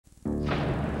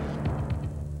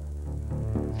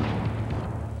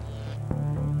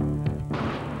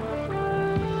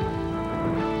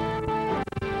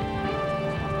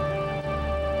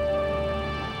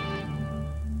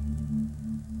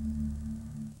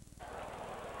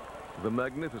The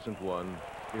magnificent one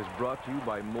is brought to you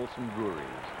by Molson Breweries,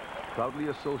 proudly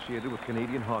associated with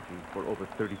Canadian hockey for over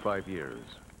 35 years.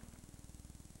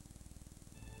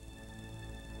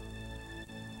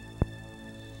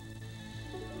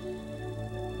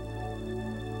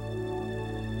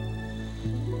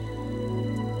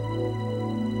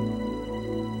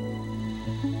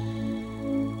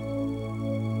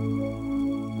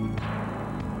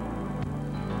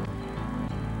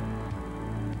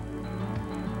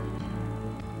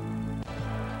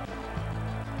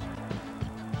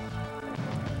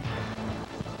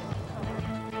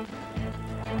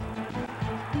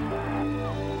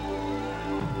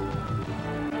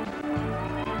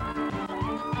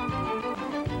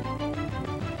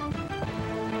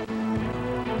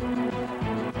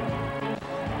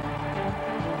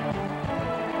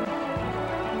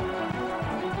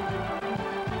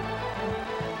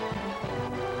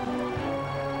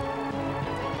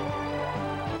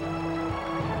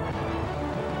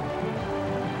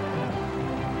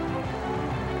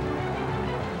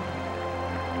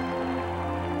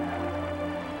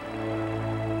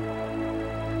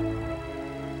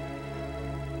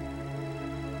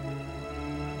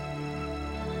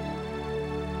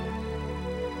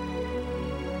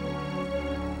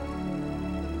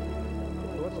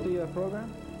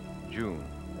 Program? June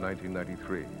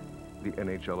 1993, the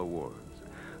NHL Awards,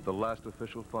 the last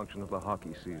official function of the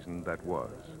hockey season that was.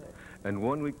 And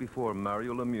 1 week before,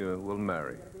 Mario Lemieux will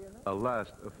marry, a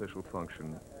last official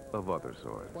function of other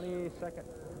sorts. 28 seconds.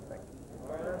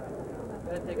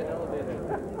 Take an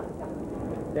elevator.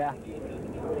 Yeah.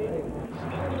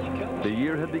 The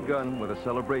year had begun with a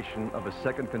celebration of a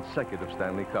second consecutive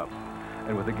Stanley Cup.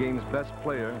 And with the game's best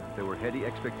player, there were heady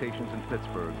expectations in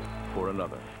Pittsburgh for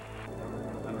another.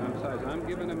 Besides, I'm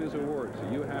giving him his award, so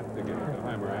you have to give it to him.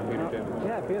 I'm Peter Timmons.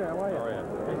 Yeah, Peter, how are you? How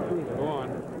are you? Go on.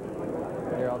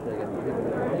 Here, I'll take it.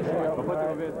 Thanks, Leo. I'll put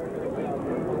you a bit.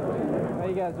 How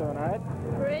you guys doing, all right?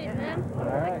 Great, man. All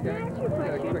right. Can I ask you a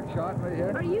question? Quick shot right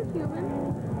here. Are you human?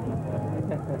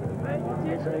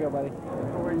 There you go, buddy.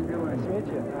 How are you doing? Nice to meet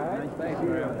you. All right. Nice to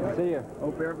meet you. See you.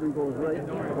 Hope everything goes right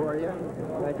for you.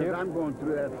 Thank you. I'm going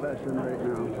through that session right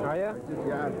now. Are you?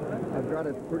 Yeah, I've got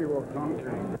it pretty well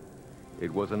conquered.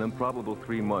 It was an improbable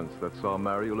 3 months that saw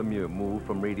Mario Lemieux move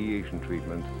from radiation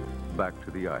treatment back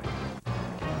to the ice.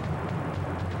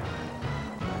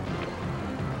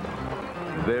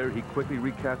 There, he quickly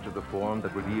recaptured the form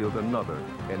that would yield another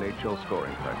NHL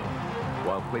scoring title,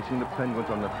 while placing the Penguins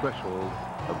on the threshold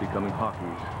of becoming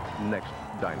hockey's next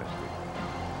dynasty.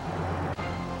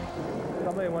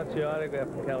 Somebody wants your autograph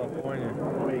from California.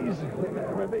 Please.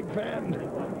 I'm a big fan.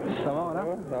 Come on,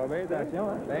 huh? Thanks.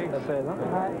 Hi,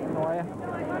 how are you?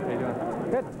 How you doing?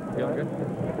 Good. Feeling good?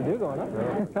 What's the dew going, huh?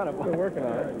 Kind of Been working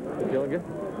on it. Feeling good?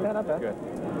 Yeah, not bad. Good.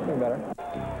 Doing better.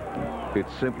 It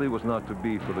simply was not to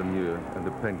be for Lemieux and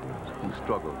the Penguins, who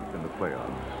struggled in the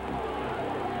playoffs.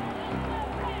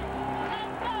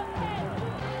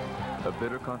 A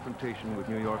bitter confrontation with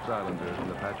New York's Islanders in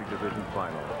the Patrick Division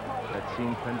Final had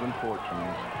seen Penguin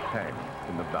fortunes hang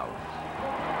in the balance.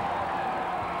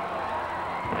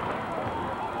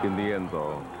 In the end,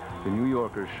 though, the New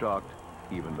Yorkers shocked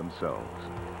even themselves.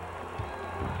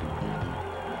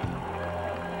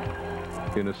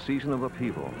 In a season of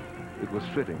upheaval, it was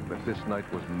fitting that this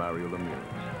night was Mario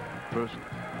Lemieux's. First,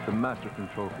 the Masterton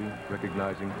Trophy,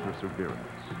 recognizing perseverance.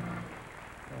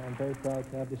 I'm very proud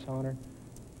to have this honor.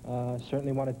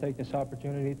 Certainly want to take this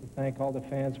opportunity to thank all the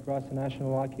fans across the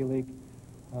National Hockey League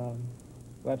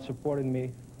who have supported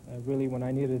me really when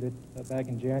I needed it back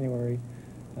in January.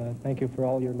 Thank you for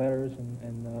all your letters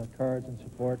and cards and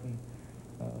support, and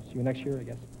see you next year, I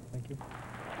guess. Thank you.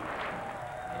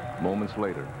 Moments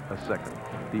later, a second,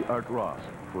 the Art Ross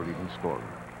for leading scorer.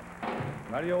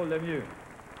 Mario Lemieux.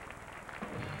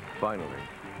 Finally,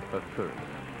 a third,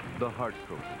 the Hart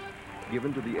Trophy,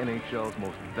 given to the NHL's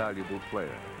most valuable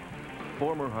player.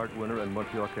 Former Hart winner and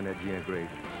Montreal Canadien great,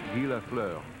 Guy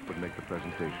Lafleur, would make the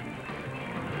presentation.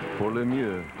 For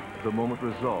Lemieux, the moment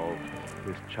resolved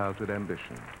his childhood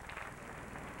ambition.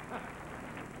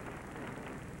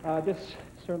 This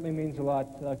certainly means a lot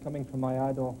coming from my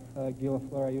idol, Guy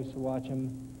Lafleur. I used to watch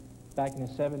him back in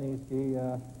the 70s, Guy,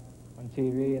 on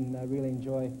TV, and I really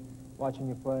enjoy watching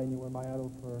you play, and you were my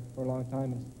idol for a long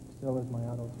time, and still is my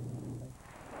idol.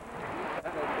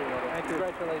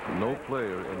 Congratulations. No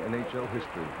player in NHL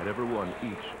history had ever won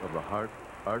each of the Hart,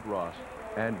 Art Ross,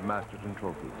 and Masterton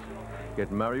trophies.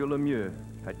 Yet Mario Lemieux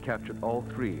had captured all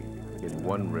three in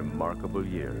one remarkable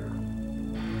year.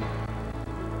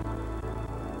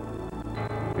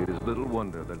 It is little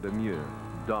wonder that Lemieux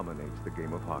dominates the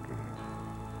game of hockey.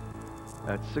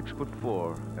 At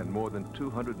 6'4" and more than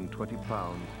 220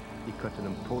 pounds, he cuts an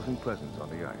imposing presence on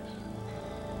the ice.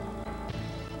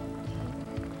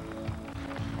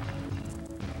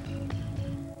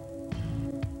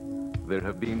 There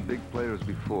have been big players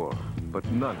before, but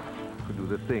none could do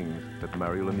the things that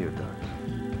Mario Lemieux does.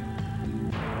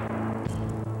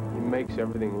 He makes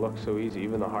everything look so easy,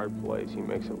 even the hard plays, he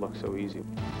makes it look so easy.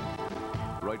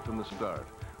 Right from the start,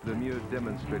 Lemieux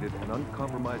demonstrated an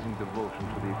uncompromising devotion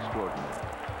to the extraordinary.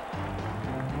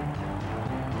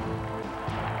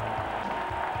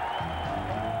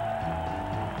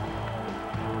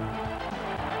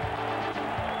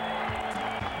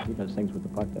 He does things with the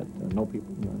puck that no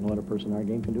other person in our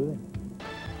game can do that.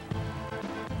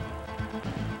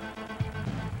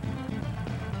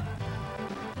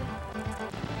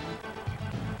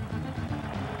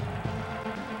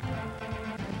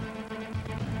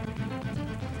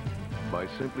 By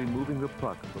simply moving the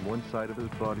puck from one side of his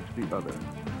body to the other,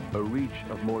 a reach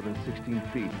of more than 16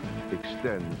 feet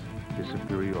extends his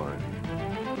superiority.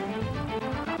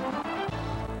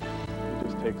 He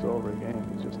just takes over a game.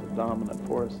 He's just a dominant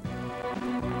force.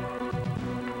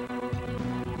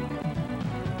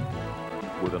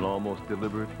 With an almost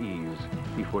deliberate ease,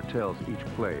 he foretells each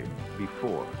play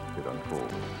before it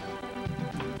unfolds.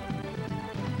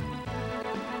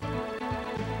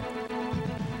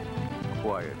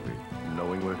 Quietly,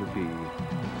 knowing where to be,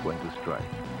 when to strike.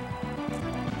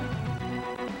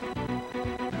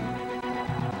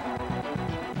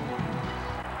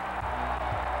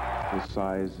 His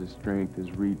size, his strength,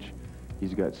 his reach,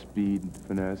 he's got speed,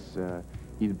 finesse.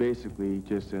 He's basically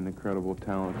just an incredible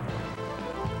talent.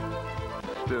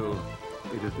 Still,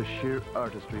 it is the sheer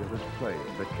artistry of his play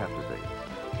that captivates.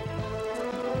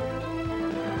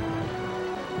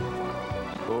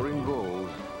 Scoring goals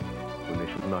when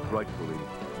they should not rightfully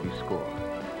be scored.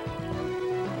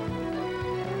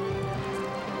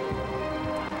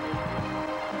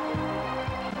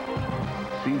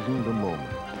 Seizing the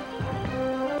moment.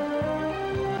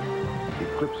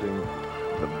 Eclipsing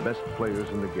the best players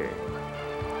in the game.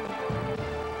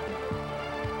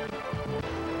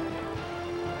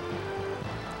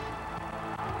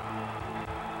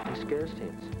 He scares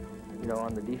teams, you know,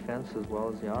 on the defense as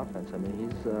well as the offense. I mean,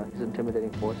 he's an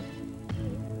intimidating force.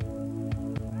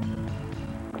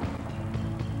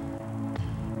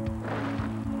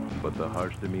 But the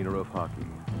harsh demeanor of hockey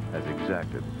has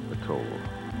exacted a toll.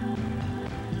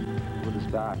 With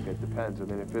his back, it depends. I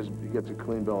mean, if he gets a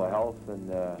clean bill of health and,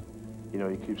 you know,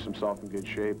 he keeps himself in good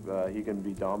shape, he can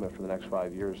be dominant for the next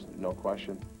 5 years, no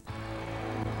question.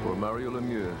 For Mario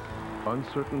Lemieux,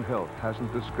 uncertain health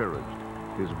hasn't discouraged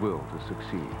his will to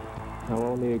succeed. Our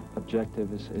only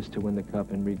objective is to win the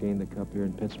cup and regain the cup here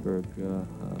in Pittsburgh.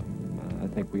 I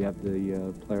think we have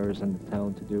the players and the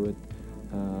talent to do it.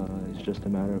 It's just a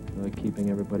matter of keeping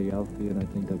everybody healthy, and I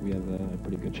think that we have a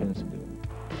pretty good chance to do it.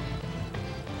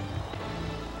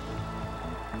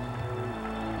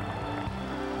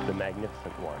 The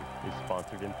Magnificent One is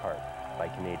sponsored in part by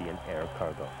Canadian Air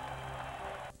Cargo.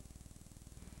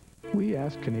 We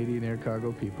asked Canadian Air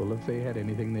Cargo people if they had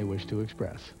anything they wished to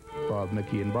express. Bob,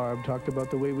 Mickey, and Barb talked about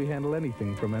the way we handle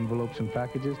anything from envelopes and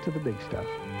packages to the big stuff.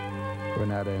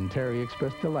 Renata and Terry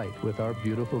expressed delight with our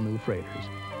beautiful new freighters.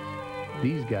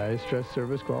 These guys stress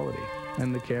service quality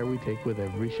and the care we take with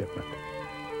every shipment.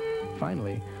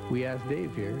 Finally, we asked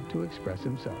Dave here to express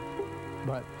himself,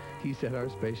 but he said our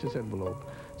spacious envelope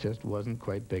just wasn't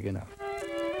quite big enough.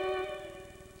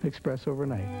 Express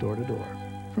overnight, door to door,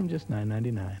 from just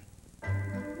 $9.99.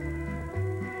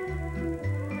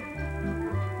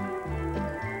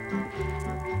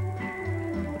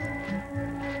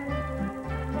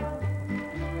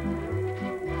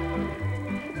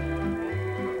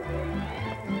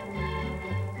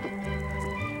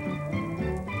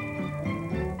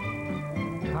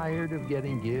 Tired of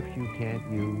getting gifts you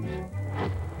can't use?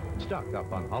 Stock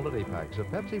up on holiday packs of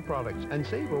Pepsi products and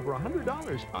save over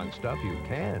 $100 on stuff you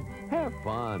can. Have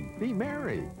fun, be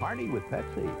merry, party with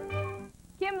Pepsi.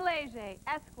 Kim Leger,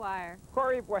 Esquire.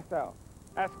 Corey Boissel,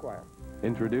 Esquire.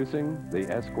 Introducing the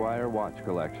Esquire watch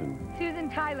collection. Susan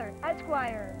Tyler,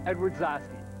 Esquire. Edward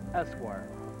Zosky, Esquire.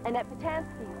 Annette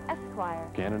Patansky, Esquire.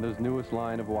 Canada's newest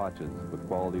line of watches with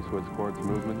quality Swiss quartz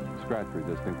movement,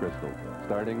 scratch-resistant crystal,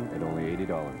 starting at only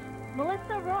 $80.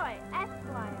 Melissa Roy,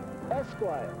 Esquire.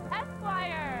 Esquire.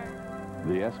 Esquire.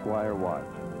 The Esquire watch.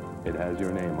 It has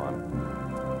your name on it.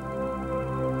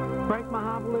 Frank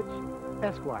Mahavlich,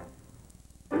 Esquire.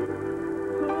 Who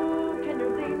can you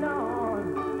lean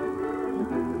on?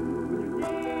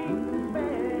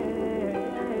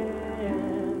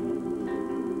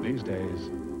 These days,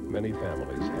 many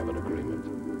families have an agreement.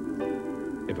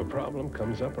 If a problem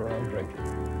comes up around drinking,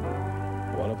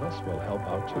 one of us will help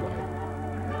out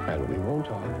tonight, and we won't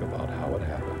talk about how it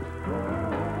happened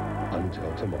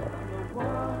until tomorrow.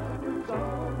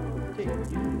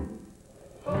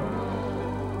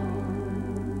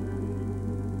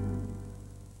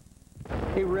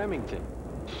 Hey, Remington,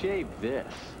 shave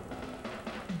this.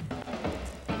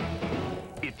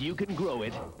 If you can grow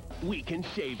it, we can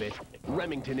shave it.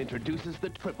 Remington introduces the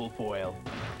triple foil.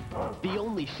 The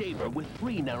only shaver with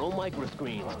 3 narrow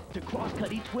microscreens to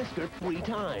cross-cut each whisker 3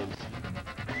 times.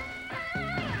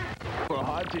 For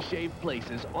hard-to-shave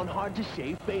places on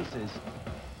hard-to-shave faces.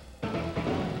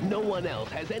 No one else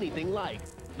has anything like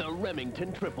the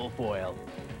Remington triple foil.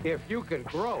 If you can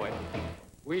grow it,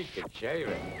 we can shave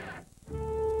it.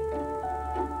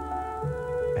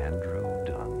 Andrew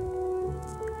Dunn,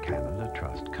 Canada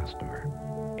Trust customer,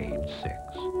 age 6.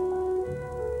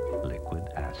 Liquid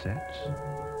assets,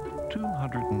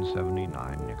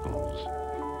 279 nickels,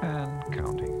 and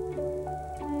counting.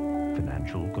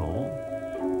 Financial goal,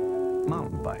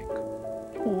 mountain bike,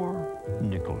 or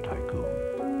nickel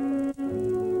tycoon.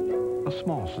 A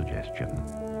small suggestion,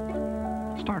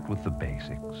 start with the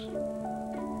basics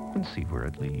and see where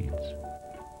it leads.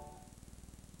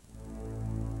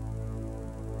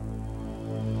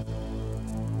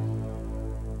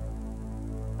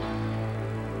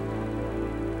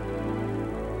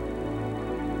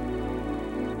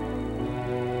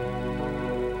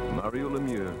 Mario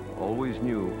Lemieux always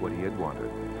knew what he had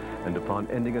wanted, and upon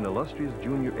ending an illustrious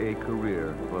Junior A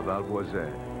career for Val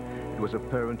Voisin, it was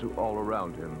apparent to all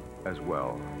around him as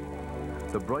well.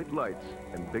 The bright lights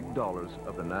and big dollars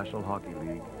of the National Hockey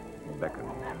League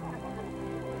beckoned.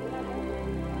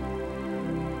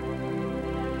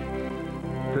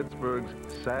 Pittsburgh's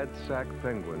sad sack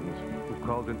Penguins, who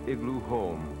called an igloo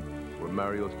home, were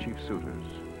Mario's chief suitors.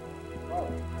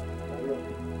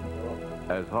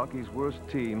 As hockey's worst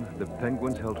team, the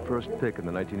Penguins held first pick in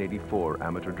the 1984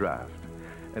 amateur draft,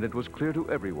 and it was clear to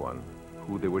everyone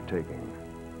who they were taking.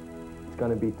 It's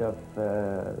going to be tough,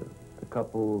 a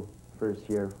couple first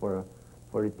year for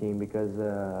the team, because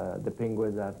the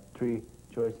Penguins have 3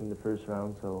 choices in the first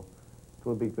round, so it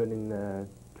will be good in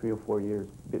 3 or 4 years,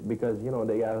 because you know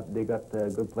they got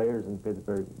good players in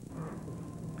Pittsburgh.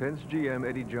 Penn's GM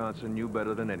Eddie Johnson knew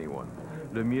better than anyone.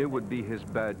 Lemieux would be his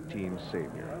bad team's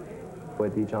savior.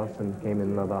 Eddie Johnson came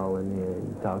in Laval and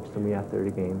he talked to me after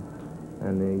the game,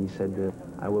 and he said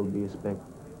I will be his pick.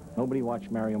 Nobody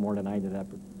watched Mario more than I did that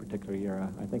particular year.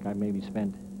 I think I maybe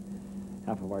spent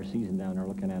half of our season down there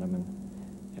looking at him,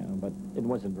 and but it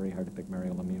wasn't very hard to pick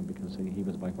Mario Lemieux because he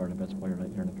was by far the best player that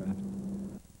year in the draft.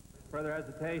 Further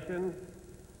hesitation?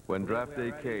 When draft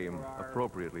day came,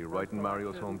 appropriately right in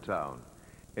Mario's hometown,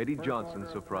 Eddie Johnson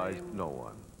surprised no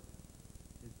one.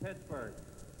 Pittsburgh.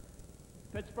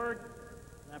 Pittsburgh,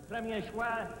 la premier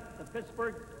choix de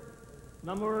Pittsburgh,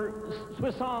 number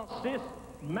 66,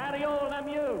 Mario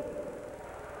Lemieux.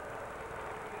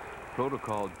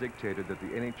 Protocol dictated that the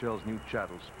NHL's new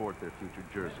chattels sport their future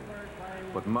jersey.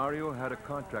 But Mario had a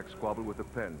contract squabble with the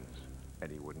Pens, and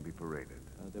he wouldn't be paraded.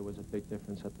 There was a big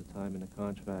difference at the time in the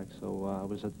contract, so I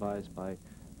was advised by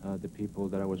the people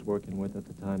that I was working with at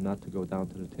the time not to go down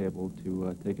to the table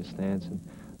to take a stance, and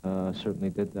certainly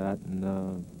did that.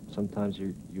 And sometimes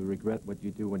you regret what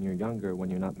you do when you're younger, when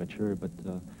you're not mature, but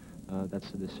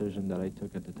that's the decision that I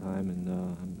took at the time, and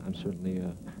I'm certainly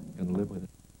going to live with it.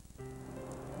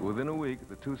 Within a week,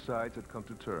 the two sides had come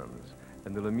to terms,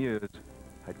 and the Lemieux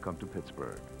had come to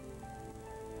Pittsburgh.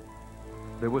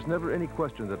 There was never any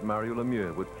question that Mario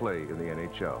Lemieux would play in the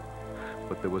NHL,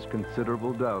 but there was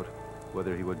considerable doubt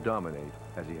whether he would dominate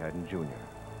as he had in junior.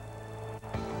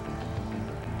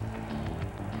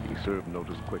 He served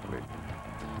notice quickly,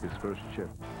 his first chip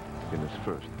in his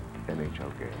first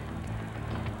NHL game.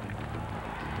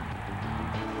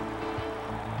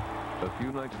 A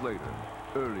few nights later,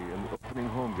 early in the opening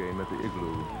home game at the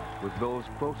Igloo, with those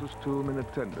closest to him in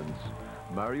attendance,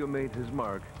 Mario made his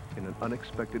mark in an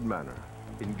unexpected manner,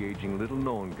 engaging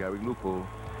little-known Gary Lupul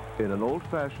in an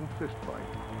old-fashioned fistfight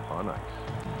on ice.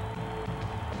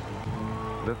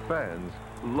 The fans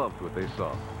loved what they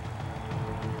saw.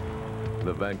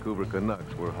 The Vancouver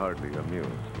Canucks were hardly amused.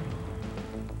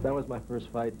 That was my first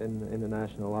fight in the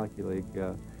National Hockey League.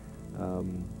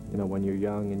 You know, when you're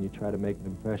young and you try to make an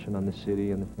impression on the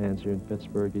city and the fans here in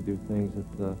Pittsburgh, you do things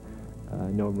that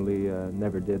I normally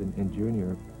never did in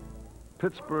junior.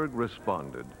 Pittsburgh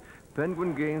responded.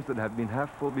 Penguin games that had been half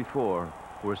full before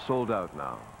were sold out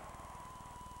now.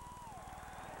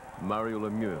 Mario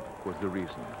Lemieux was the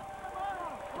reason.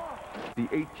 The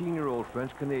 18-year-old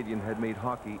French-Canadian had made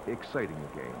hockey exciting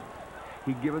again.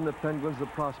 He'd given the Penguins the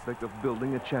prospect of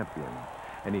building a champion,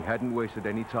 and he hadn't wasted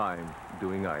any time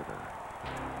doing either.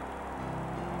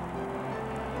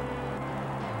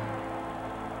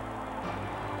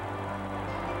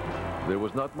 There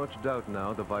was not much doubt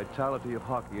now the vitality of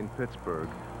hockey in Pittsburgh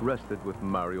rested with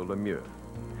Mario Lemieux.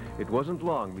 It wasn't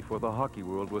long before the hockey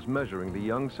world was measuring the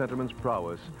young centerman's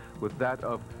prowess with that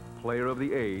of player of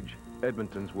the age,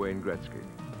 Edmonton's Wayne Gretzky.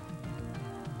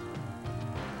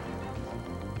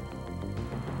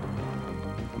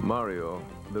 Mario,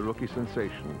 the rookie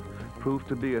sensation, proved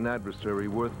to be an adversary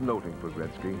worth noting for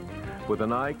Gretzky, with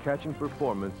an eye-catching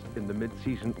performance in the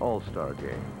mid-season All-Star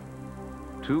game.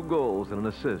 2 goals and an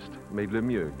assist made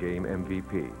Lemieux game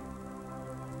MVP.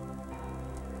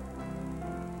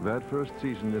 That first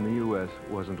season in the U.S.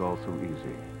 wasn't all so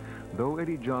easy. Though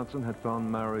Eddie Johnson had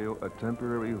found Mario a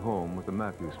temporary home with the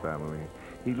Matthews family,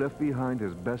 he left behind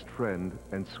his best friend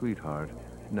and sweetheart,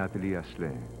 Nathalie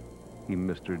Asselin. He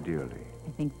missed her dearly.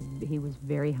 I think he was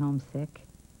very homesick.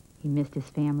 He missed his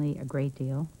family a great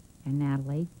deal, and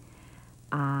Natalie.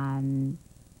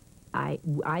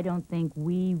 I don't think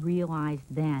we realized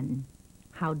then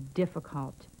how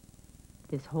difficult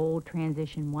this whole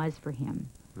transition was for him.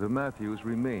 The Matthews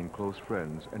remained close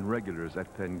friends and regulars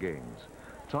at Penn games.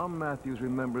 Tom Matthews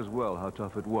remembers well how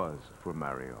tough it was for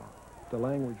Mario. The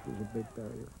language was a big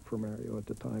barrier for Mario at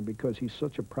the time because he's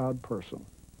such a proud person.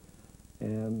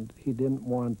 And he didn't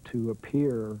want to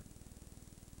appear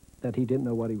that he didn't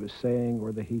know what he was saying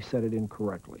or that he said it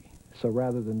incorrectly. So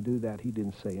rather than do that, he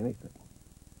didn't say anything.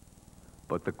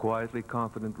 But the quietly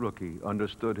confident rookie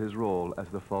understood his role as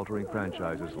the faltering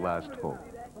franchise's last hope.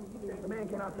 The man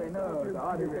cannot say no.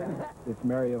 If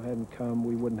Mario hadn't come,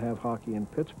 we wouldn't have hockey in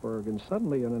Pittsburgh. And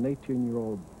suddenly on an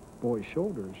 18-year-old boy's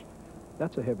shoulders,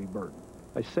 that's a heavy burden.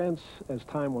 I sense as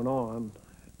time went on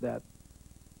that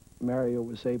Mario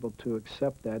was able to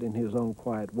accept that in his own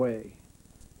quiet way.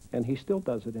 And he still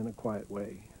does it in a quiet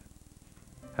way.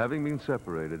 Having been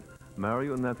separated,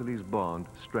 Mario and Nathalie's bond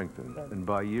strengthened, and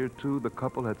by year 2, the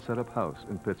couple had set up house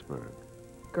in Pittsburgh.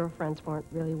 Girlfriends weren't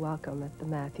really welcome at the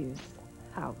Matthews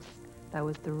house. That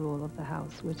was the rule of the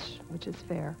house, which is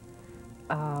fair.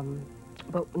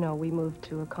 But no, we moved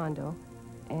to a condo,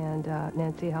 and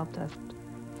Nancy helped us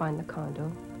find the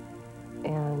condo,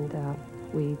 and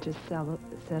we just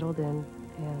settled in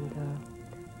and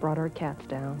brought our cats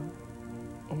down,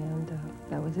 and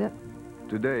that was it.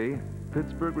 Today,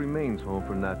 Pittsburgh remains home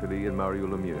for Nathalie and Mario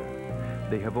Lemieux.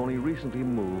 They have only recently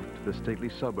moved to the stately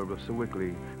suburb of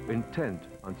Sewickley, intent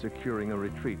on securing a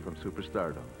retreat from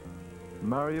superstardom.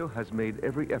 Mario has made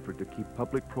every effort to keep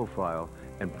public profile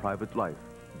and private life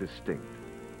distinct.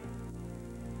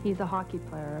 He's a hockey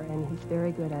player, and he's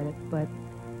very good at it, but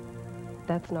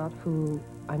that's not who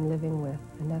I'm living with,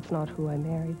 and that's not who I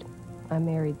married. I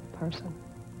married the person,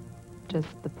 just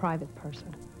the private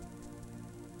person.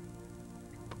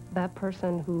 That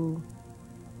person who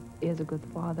is a good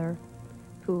father,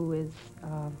 who is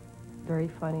very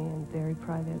funny and very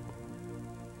private.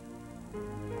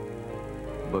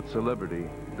 But celebrity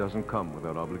doesn't come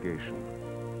without obligation.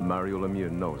 Mario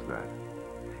Lemieux knows that.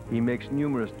 He makes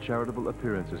numerous charitable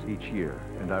appearances each year,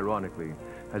 and ironically,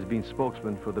 has been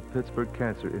spokesman for the Pittsburgh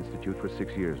Cancer Institute for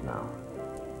 6 years now.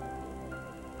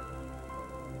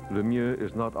 Lemieux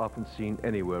is not often seen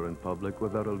anywhere in public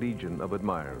without a legion of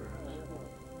admirers.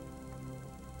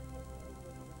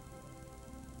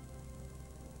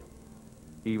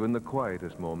 Even the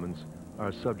quietest moments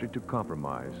are subject to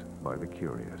compromise by the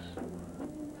curious.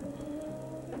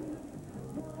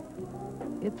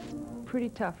 It's pretty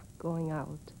tough going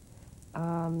out.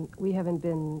 We haven't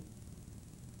been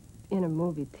in a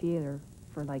movie theater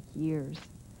for like years.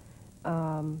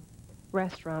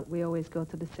 Restaurant, we always go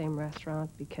to the same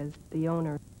restaurant because the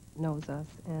owner knows us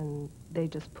and they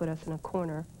just put us in a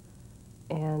corner.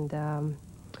 And,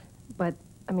 but,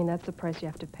 I mean, that's the price you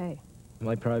have to pay.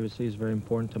 My privacy is very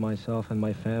important to myself and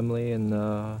my family, and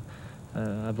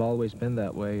I've always been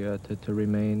that way, to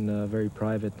remain very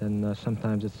private, and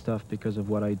sometimes it's tough because of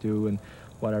what I do and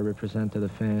what I represent to the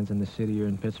fans in the city here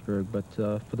in Pittsburgh, but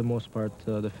for the most part,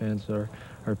 the fans are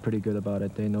pretty good about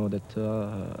it. They know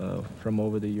that from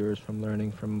over the years, from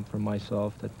learning from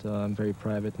myself, that I'm very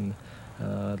private, and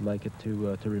I'd like it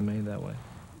to remain that way.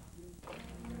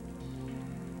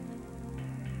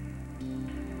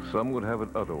 Some would have it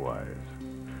otherwise.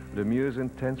 Lemieux's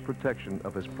intense protection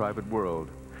of his private world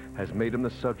has made him the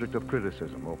subject of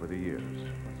criticism over the years.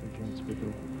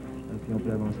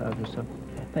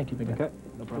 Thank you, Big Guy.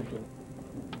 No problem.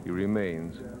 He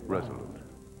remains resolute.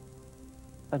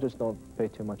 I just don't pay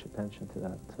too much attention to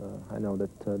that. I know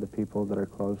that the people that are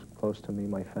close to me,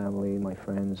 my family, my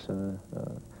friends,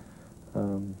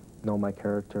 know my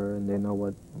character and they know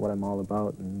what I'm all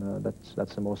about, and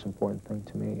that's the most important thing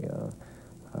to me.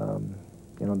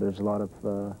 You know, there's a lot of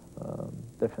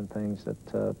different things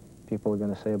that people are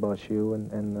going to say about you,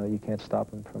 and you can't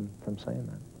stop them from saying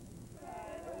that.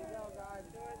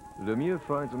 Lemieux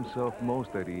finds himself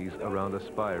most at ease around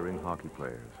aspiring hockey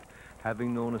players.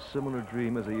 Having known a similar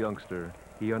dream as a youngster,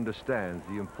 he understands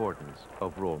the importance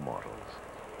of role models.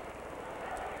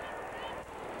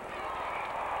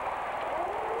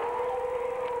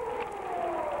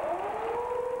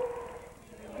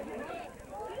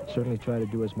 Certainly try to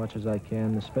do as much as I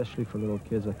can, especially for little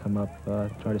kids that come up.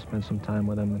 Try to spend some time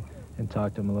with them and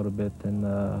talk to them a little bit, and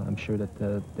I'm sure that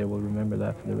they will remember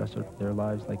that for the rest of their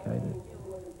lives like I did.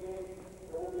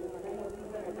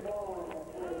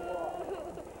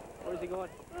 Where's he going?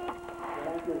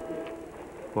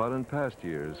 While in past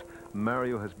years,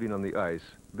 Mario has been on the ice,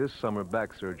 this summer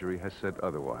back surgery has said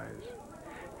otherwise.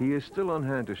 He is still on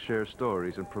hand to share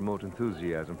stories and promote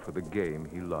enthusiasm for the game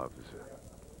he loves.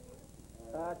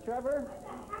 Trevor?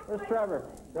 Where's Trevor?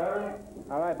 Trevor?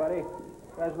 All right, buddy.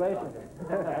 Congratulations.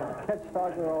 Catch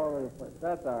chocolate all over the place.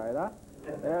 That's all right, huh?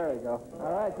 There we go.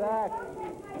 All right, Zach.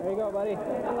 There you go, buddy.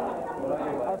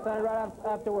 I'll sign it right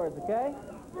afterwards, okay?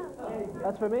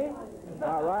 That's for me?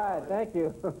 All right, thank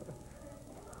you.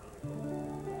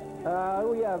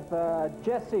 We have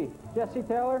Jesse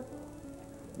Taylor.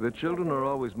 The children are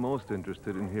always most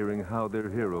interested in hearing how their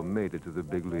hero made it to the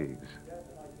big leagues.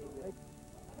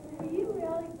 Were you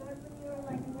really good when you were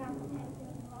like around 10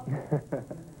 years old?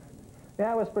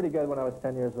 Yeah, I was pretty good when I was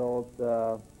 10 years old.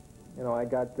 You know, I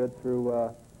got good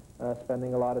through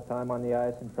spending a lot of time on the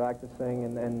ice and practicing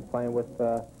and playing with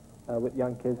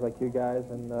young kids like you guys,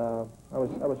 and I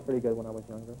was pretty good when I was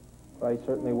younger. So I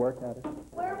certainly worked at it.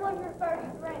 Where was your first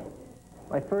rink?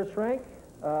 My first rink?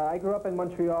 I grew up in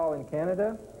Montreal in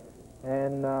Canada,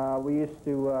 and we used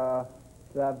to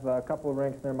have a couple of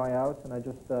rinks near my house, and I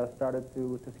just started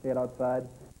to skate outside.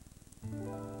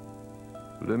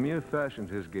 Lemieux fashioned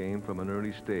his game from an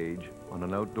early stage on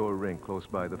an outdoor rink close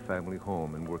by the family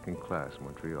home in working-class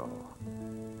Montreal.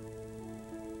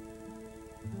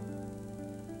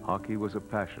 Hockey was a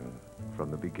passion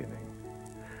from the beginning.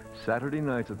 Saturday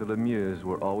nights at the Lemieux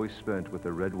were always spent with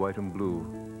the red, white, and blue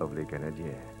of Les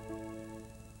Canadiens.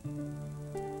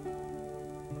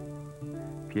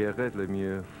 Pierrette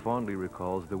Lemieux fondly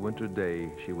recalls the winter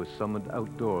day she was summoned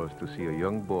outdoors to see a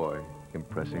young boy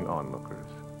impressing onlookers.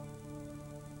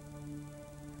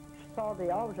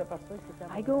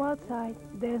 I go outside.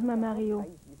 There's my Mario.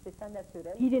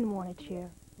 He didn't want to cheer.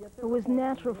 It was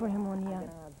natural for him on the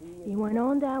ice. He went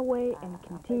on that way and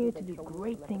continued to do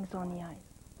great things on the ice.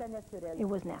 It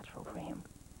was natural for him.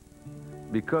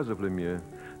 Because of Lemieux,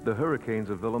 the Hurricanes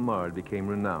of Villemard became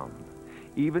renowned.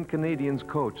 Even Canadiens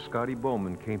coach Scotty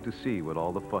Bowman came to see what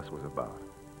all the fuss was about.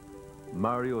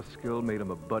 Mario's skill made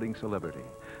him a budding celebrity,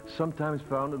 sometimes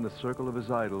found in the circle of his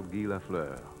idol, Guy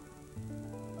Lafleur.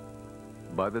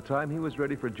 By the time he was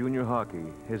ready for junior hockey,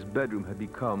 his bedroom had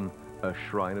become a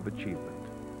shrine of achievement.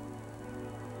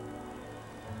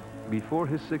 Before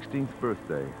his 16th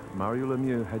birthday, Mario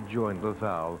Lemieux had joined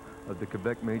Laval of the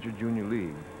Quebec Major Junior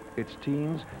League. Its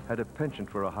teams had a penchant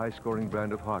for a high-scoring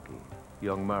brand of hockey.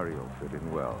 Young Mario fit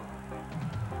in well.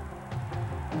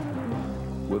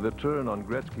 With a turn on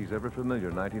Gretzky's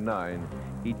ever-familiar 99,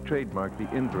 he trademarked the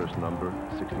inverse number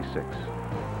 66.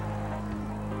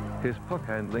 His puck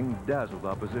handling dazzled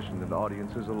opposition and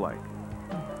audiences alike.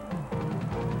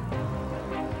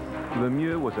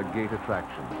 Lemieux was a gate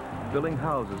attraction, filling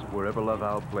houses wherever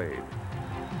Laval played.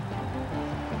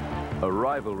 A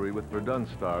rivalry with Verdun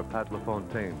star Pat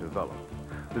LaFontaine developed.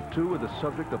 The two were the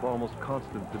subject of almost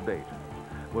constant debate.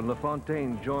 When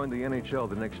LaFontaine joined the NHL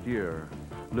the next year,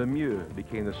 Lemieux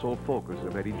became the sole focus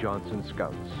of Eddie Johnson's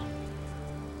scouts.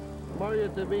 Mario,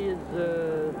 to me,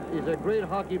 is a great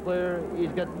hockey player.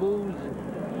 He's got moves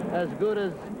as good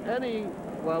as any,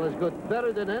 well, as good,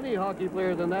 better than any hockey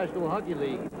player in the National Hockey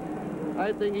League.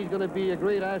 I think he's going to be a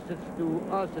great asset to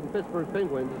us in Pittsburgh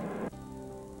Penguins.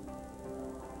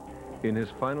 In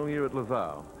his final year at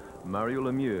Laval, Mario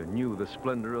Lemieux knew the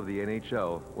splendor of the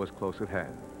NHL was close at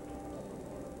hand.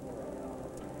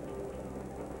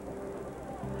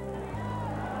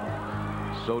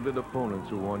 So did opponents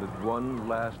who wanted one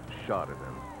last shot at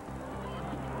him.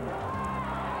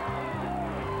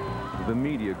 The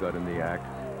media got in the act,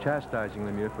 chastising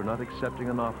Lemieux for not accepting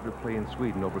an offer to play in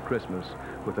Sweden over Christmas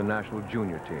with the national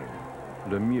junior team.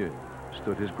 Lemieux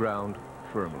stood his ground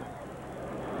firmly.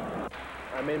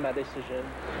 I made my decision,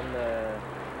 and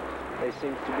they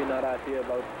seem to be not happy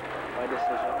about my decision,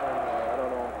 and I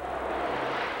don't know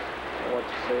what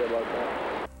to say about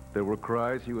that. There were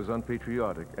cries he was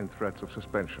unpatriotic and threats of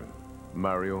suspension.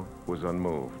 Mario was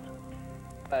unmoved.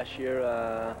 Last year,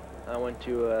 I went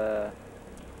to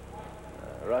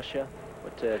Russia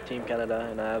with Team Canada,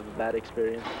 and I have a bad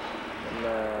experience. And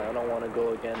I don't want to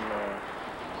go again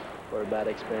for a bad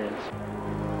experience.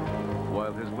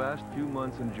 While his last few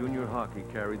months in junior hockey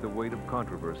carried the weight of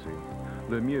controversy,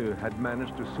 Lemieux had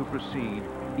managed to supersede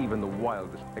even the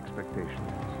wildest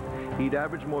expectations. He'd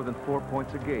averaged more than 4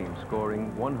 points a game,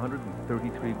 scoring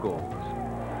 133 goals.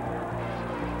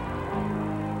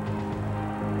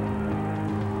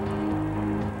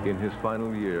 In his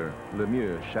final year,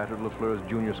 Lemieux shattered Lafleur's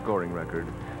junior scoring record,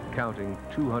 counting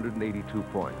 282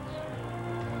 points.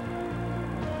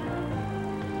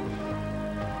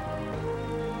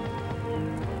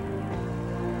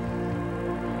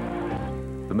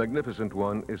 The Magnificent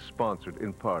One is sponsored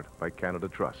in part by Canada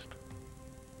Trust.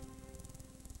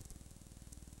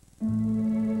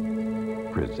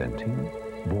 Presenting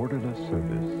borderless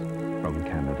service from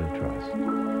Canada Trust.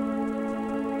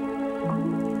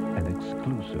 An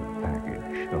exclusive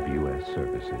package of U.S.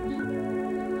 services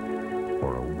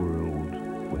for a world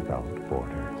without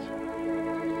borders.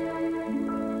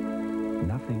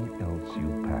 Nothing else you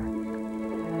pack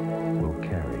will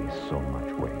carry so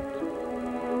much weight.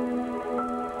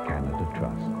 Canada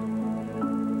Trust.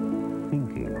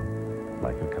 Thinking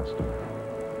like a customer.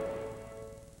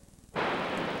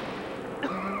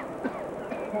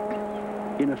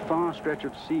 In a far stretch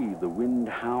of sea, the wind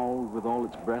howled with all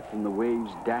its breath and the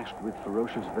waves dashed with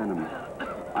ferocious venom.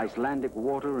 Icelandic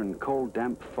water and cold,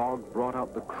 damp fog brought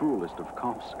out the cruelest of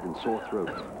coughs and sore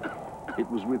throats. It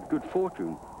was with good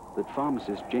fortune that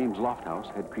pharmacist James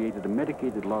Lofthouse had created a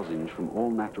medicated lozenge from all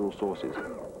natural sources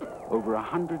over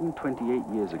 128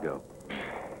 years ago.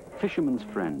 Fisherman's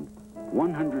Friend,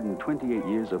 128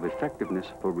 years of effectiveness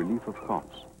for relief of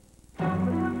coughs.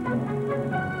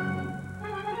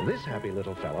 This happy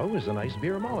little fellow is an ice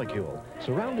beer molecule,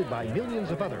 surrounded by millions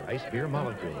of other ice beer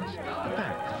molecules.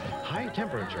 Fact, high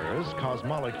temperatures cause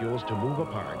molecules to move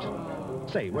apart.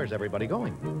 Say, where's everybody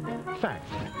going? Fact,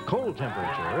 cold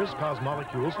temperatures cause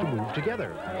molecules to move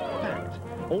together. Fact,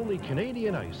 only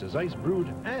Canadian ice is ice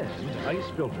brewed and ice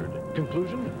filtered.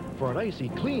 Conclusion, for an icy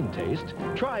clean taste,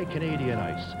 try Canadian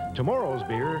ice. Tomorrow's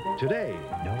beer, today.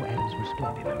 No atoms were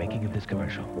split in the making of this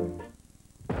commercial.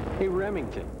 Hey,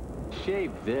 Remington.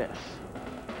 Shave this.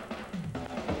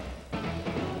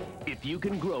 If you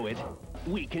can grow it,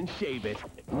 we can shave it.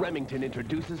 Remington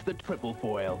introduces the triple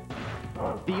foil.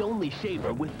 The only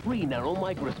shaver with 3 narrow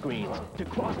microscreens to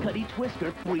cross-cut each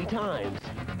whisker 3 times.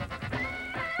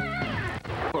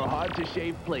 For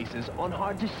hard-to-shave places on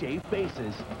hard-to-shave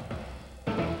faces.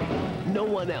 No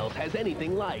one else has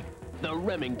anything like the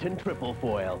Remington triple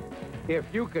foil. If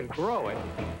you can grow it,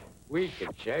 we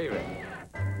can shave it.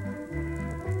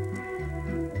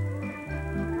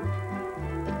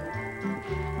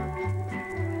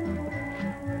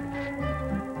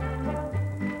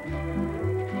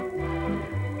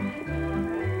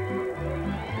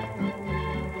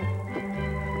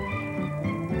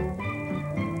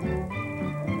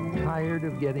 Tired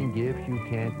of getting gifts you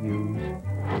can't use?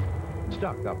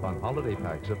 Stock up on holiday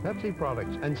packs of Pepsi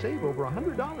products and save over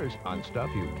 $100 on stuff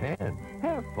you can.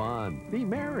 Have fun, be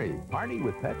merry, party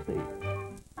with Pepsi.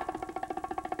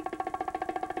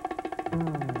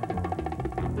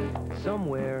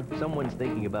 Somewhere, someone's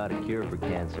thinking about a cure for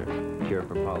cancer, a cure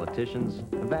for politicians,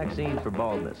 a vaccine for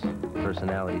baldness, a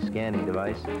personality scanning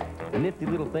device, a nifty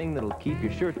little thing that'll keep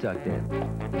your shirt tucked in,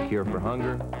 a cure for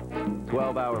hunger,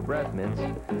 12-hour breath mints,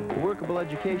 a workable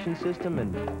education system,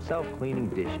 and self-cleaning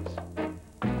dishes.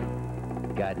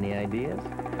 Got any ideas?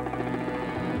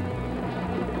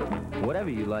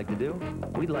 Whatever you'd like to do,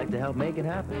 we'd like to help make it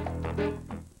happen.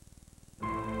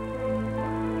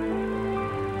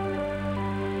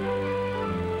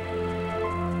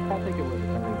 I think it was a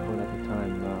turning point at the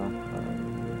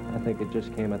time. I think it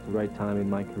just came at the right time in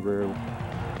my career.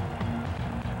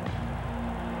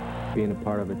 Being a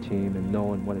part of a team and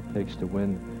knowing what it takes to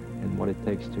win and what it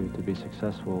takes to be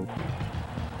successful.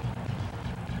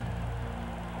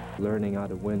 Learning how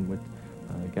to win with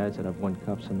guys that have won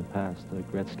cups in the past,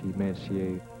 Gretzky,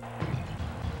 Messier.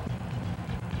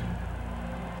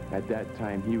 At that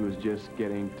time, he was just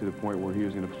getting to the point where he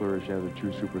was going to flourish as a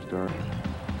true superstar.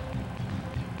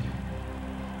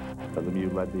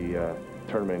 Lemieux led the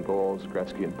tournament in goals,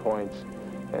 Gretzky in points,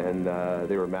 and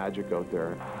they were magic out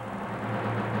there.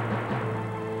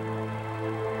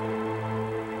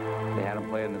 They had them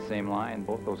play in the same line.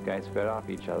 Both those guys fed off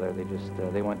each other. They just,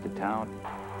 they went to town.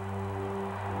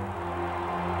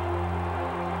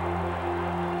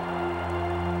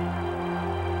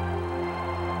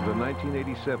 The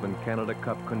 1987 Canada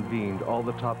Cup convened all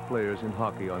the top players in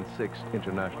hockey on 6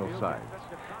 international sides.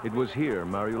 It was here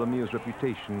Mario Lemieux's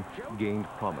reputation gained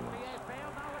prominence.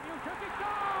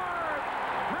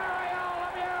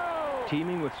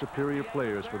 Teaming with superior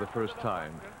players for the first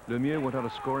time, Lemieux went on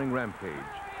a scoring rampage.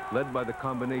 Led by the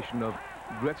combination of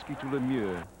Gretzky to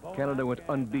Lemieux, Canada went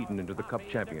unbeaten into the Cup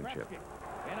championship.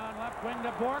 In on left wing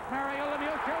to Bork, Mario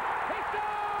Lemieux shoots. He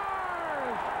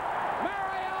scores!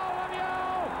 Mario Lemieux!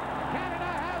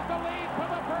 Canada has the lead for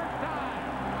the first time.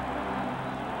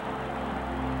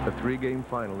 A 3-game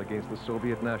final against the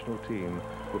Soviet national team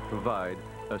would provide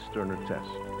a sterner test.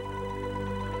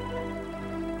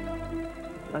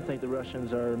 I think the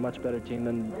Russians are a much better team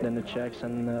than the Czechs,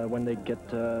 and when they get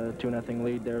a 2-0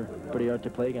 lead, they're pretty hard to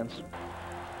play against.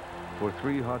 For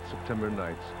 3 hot September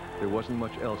nights, there wasn't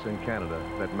much else in Canada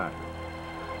that mattered.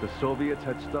 The Soviets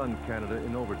had stunned Canada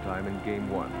in overtime in Game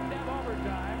 1.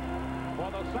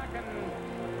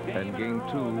 And Game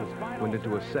 2 went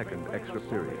into a second extra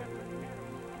period.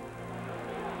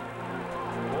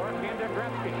 Bork into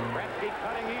Gretzky. Gretzky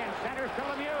cutting in. Centers to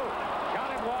Lemieux.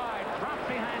 Shot it wide. Drops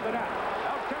behind the net.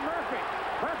 Out to Murphy.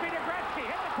 Murphy to Gretzky.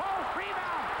 Hit the post.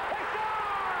 Rebound. They score!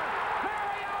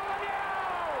 Mario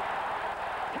Lemieux!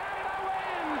 Canada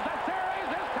wins. The series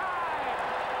is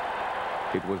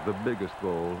tied. It was the biggest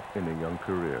goal in a young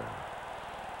career.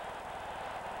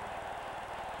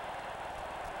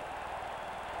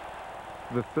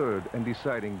 The third and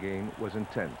deciding game was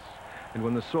intense, and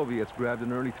when the Soviets grabbed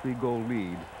an early 3-goal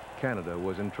lead, Canada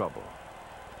was in trouble.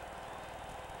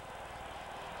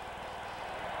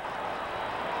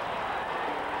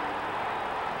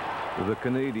 The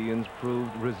Canadians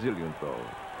proved resilient, though,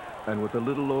 and with a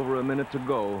little over a minute to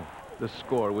go, the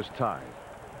score was tied,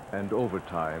 and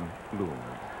overtime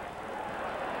loomed.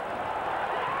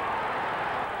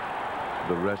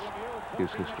 The rest is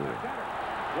history.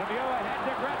 Lemieux ahead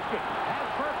to Gretzky. Has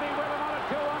Murphy with him on a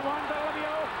 2-on-1 to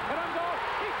Lemieux. And on goal.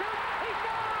 He shoots. He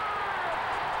scores!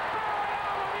 Mario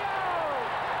Lemieux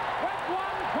with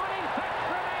 1:26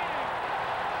 remaining.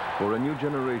 For a new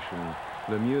generation,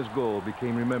 Lemieux's goal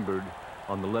became remembered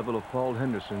on the level of Paul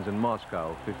Henderson's in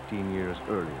Moscow 15 years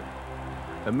earlier.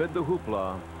 Amid the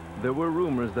hoopla, there were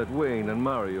rumors that Wayne and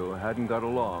Mario hadn't got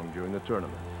along during the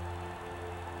tournament.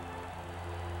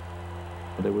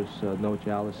 There was no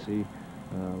jealousy.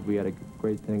 We had a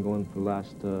great thing going for the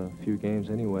last few games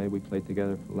anyway. We played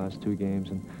together for the last 2 games,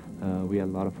 and we had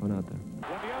a lot of fun out there.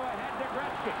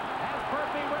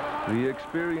 The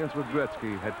experience with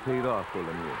Gretzky had paid off for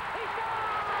Lemieux.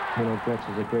 You know, Gretz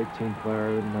is a great team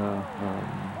player, and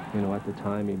you know, at the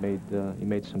time he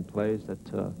made some plays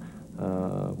that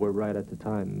were right at the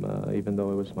time. Even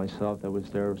though it was myself that was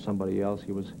there or somebody else,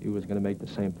 he was going to make the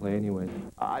same play anyway.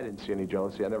 I didn't see any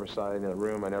jealousy. I never saw anything in the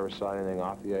room. I never saw anything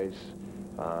off the ice.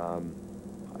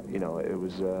 You know, it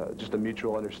was just a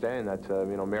mutual understanding that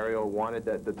you know, Mario wanted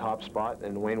the top spot,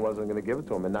 and Wayne wasn't going to give it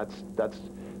to him, and that's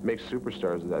makes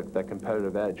superstars, that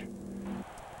competitive edge.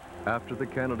 After the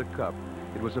Canada Cup,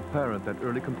 it was apparent that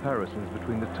early comparisons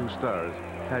between the 2 stars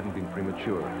hadn't been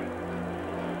premature.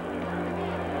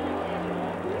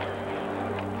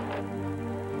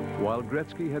 While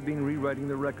Gretzky had been rewriting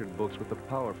the record books with the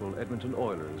powerful Edmonton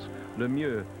Oilers,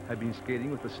 Lemieux had been skating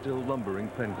with the still lumbering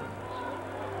Penguins.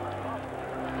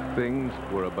 Things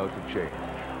were about to change.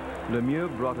 Lemieux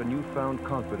brought a newfound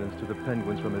confidence to the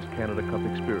Penguins from his Canada Cup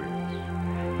experience.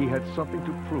 He had something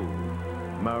to prove.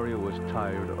 Mario was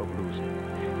tired of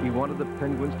losing. He wanted the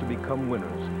Penguins to become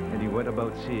winners, and he went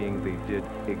about seeing they did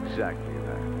exactly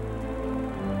that.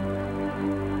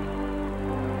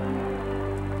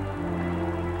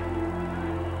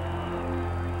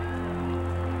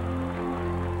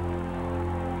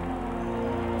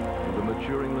 The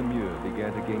maturing Lemieux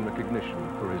began to gain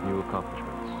recognition for his new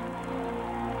accomplishments.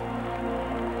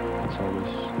 It's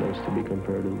always nice to be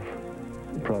compared to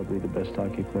probably the best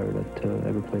hockey player that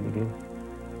ever played the game.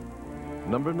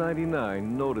 Number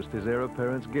 99 noticed his heir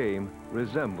apparent's game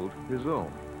resembled his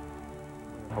own.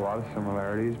 A lot of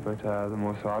similarities, but the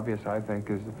most obvious, I think,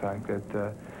 is the fact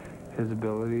that his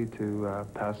ability to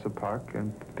pass the puck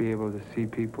and be able to see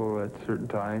people at certain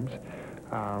times,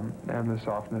 and the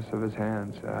softness of his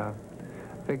hands. I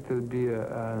think to be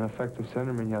an effective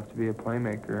centerman, you have to be a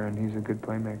playmaker, and he's a good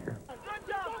playmaker.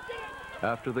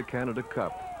 After the Canada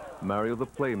Cup, Mario the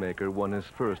Playmaker won his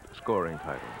first scoring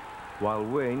title, while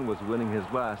Wayne was winning his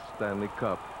last Stanley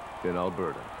Cup in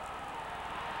Alberta.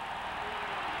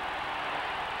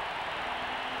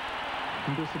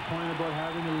 I'm disappointed about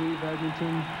having to leave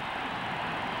Edmonton.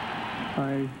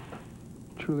 I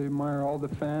truly admire all the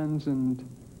fans and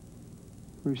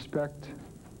respect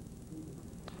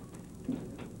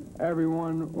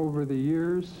everyone over the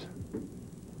years.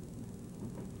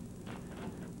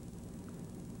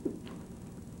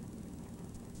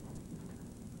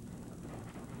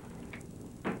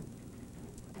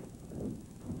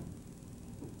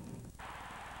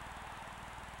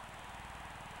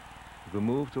 The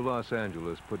move to Los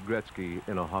Angeles put Gretzky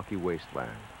in a hockey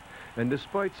wasteland. And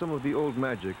despite some of the old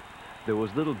magic, there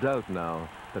was little doubt now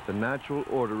that the natural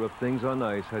order of things on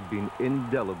ice had been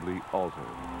indelibly altered.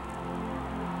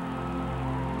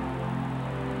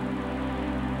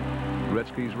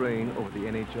 Gretzky's reign over the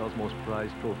NHL's most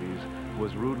prized trophies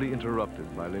was rudely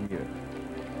interrupted by Lemieux.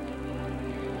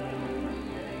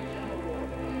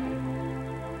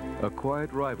 A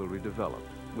quiet rivalry developed,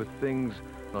 with things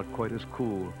not quite as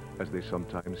cool as they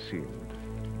sometimes seemed.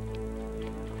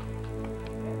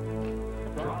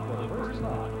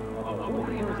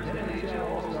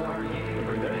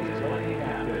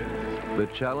 The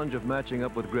challenge of matching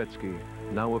up with Gretzky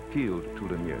now appealed to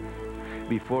Lemieux.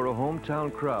 Before a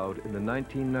hometown crowd in the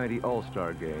 1990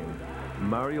 All-Star game,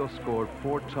 Mario scored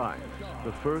 4 times,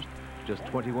 the first just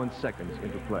 21 seconds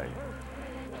into play.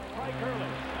 Mike Hurley.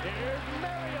 Here's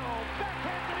Mario.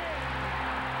 Backhanded in.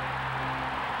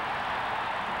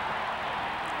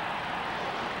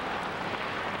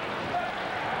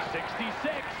 66.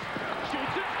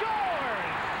 Shoots and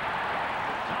scores.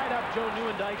 Tied up Joe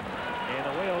Nieuwendyk. And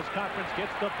the Wales Conference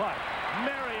gets the puck.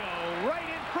 Mario right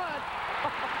in front. Oh,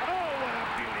 what a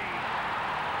beauty.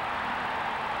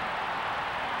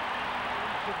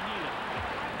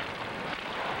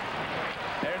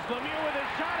 There's Lemieux with his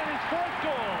shot and his 4th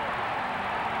goal.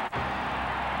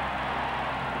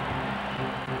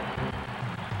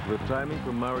 The timing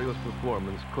for Mario's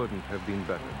performance couldn't have been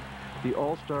better. The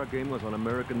All-Star game was on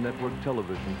American network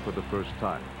television for the first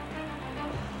time.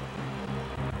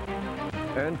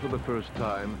 And for the first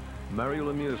time,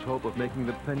 Mario Lemieux's hope of making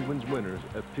the Penguins winners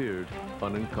appeared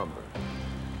unencumbered.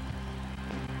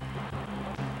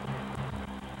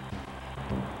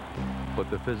 But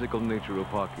the physical nature of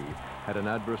hockey had an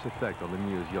adverse effect on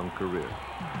Lemieux's young career.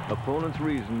 Opponents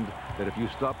reasoned that if you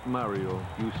stopped Mario,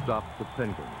 you stopped the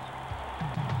Penguins.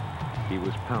 He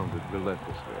was pounded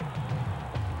relentlessly.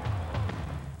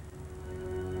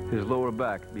 His lower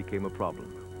back became a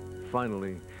problem.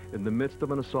 Finally, in the midst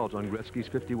of an assault on Gretzky's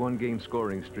 51-game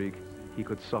scoring streak, he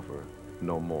could suffer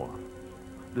no more.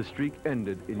 The streak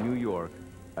ended in New York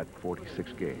at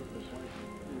 46 games.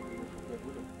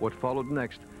 What followed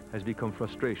next has become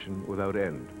frustration without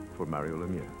end for Mario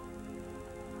Lemieux.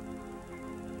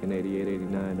 In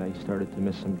 88-89, I started to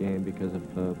miss some game because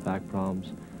of back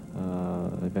problems.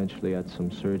 Eventually had some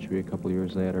surgery a couple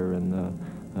years later, and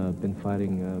been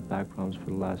fighting back problems for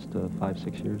the last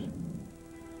 5-6 years.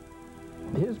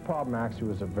 His problem actually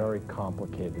was a very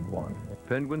complicated one.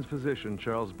 Penguins physician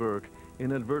Charles Burke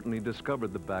inadvertently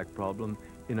discovered the back problem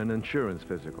in an insurance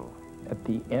physical. At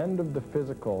the end of the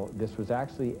physical, this was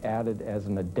actually added as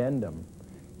an addendum.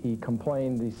 He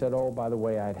complained, he said, oh, by the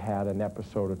way, I'd had an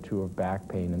episode or 2 of back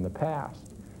pain in the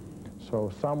past. So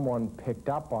someone picked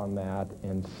up on that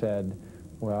and said,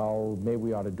 well, maybe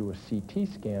we ought to do a CT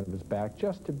scan of his back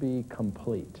just to be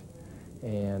complete.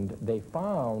 And they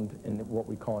found in what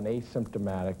we call an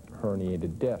asymptomatic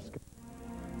herniated disc.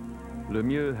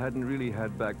 Lemieux hadn't really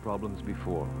had back problems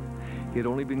before. He had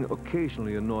only been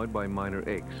occasionally annoyed by minor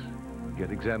aches. Yet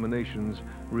examinations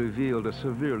revealed a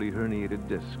severely herniated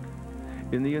disc.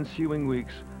 In the ensuing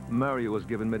weeks, Mario was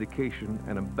given medication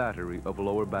and a battery of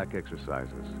lower back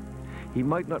exercises. He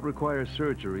might not require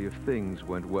surgery if things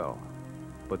went well,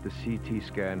 but the CT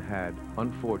scan had,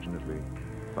 unfortunately,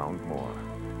 found more.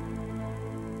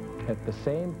 At the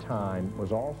same time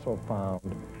was also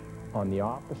found on the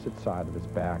opposite side of his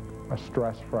back a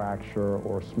stress fracture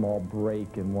or a small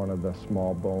break in one of the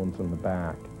small bones in the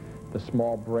back. The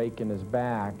small break in his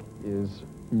back is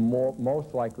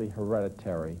most likely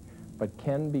hereditary, but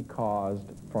can be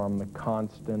caused from the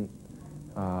constant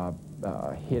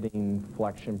hitting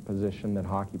flexion position that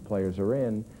hockey players are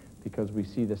in, because we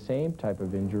see the same type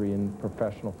of injury in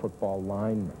professional football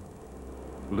linemen.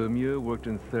 Lemieux worked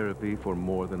in therapy for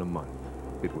more than a month.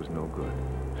 It was no good.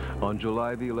 On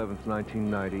July the 11th,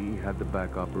 1990, he had the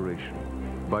back operation.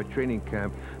 By training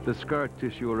camp, the scar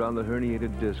tissue around the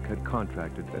herniated disc had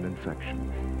contracted an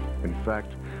infection. In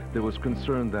fact, there was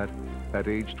concern that, at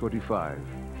age 25,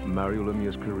 Mario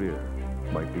Lemieux's career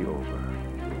might be over.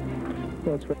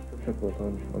 Well, it's very difficult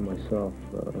on myself,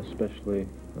 especially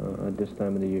at this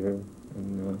time of the year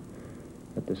and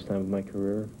at this time of my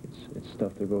career. It's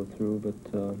tough to go through, but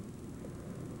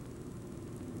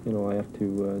you know, I have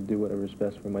to do whatever's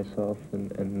best for myself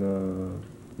and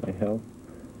my health.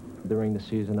 During the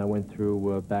season, I went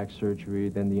through back surgery,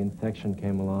 then the infection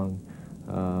came along.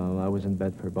 I was in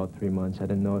bed for about 3 months. I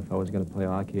didn't know if I was going to play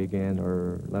hockey again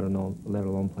or let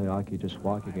alone play hockey, just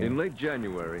walk again. In late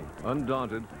January,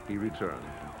 undaunted, he returned.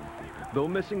 Though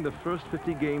missing the first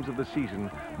 50 games of the season,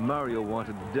 Mario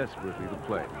wanted desperately to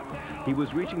play. He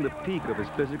was reaching the peak of his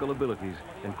physical abilities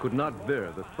and could not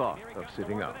bear the thought of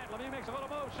sitting out.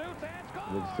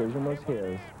 The decision was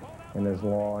his, and as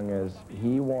long as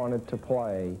he wanted to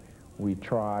play, we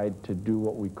tried to do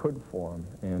what we could for him.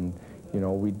 And, you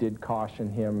know, we did caution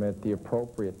him at the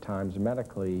appropriate times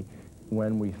medically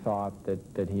when we thought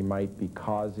that he might be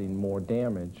causing more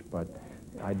damage, but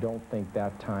I don't think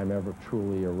that time ever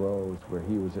truly arose where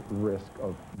he was at risk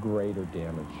of greater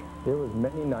damage. There was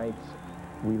many nights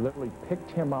we literally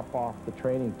picked him up off the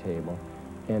training table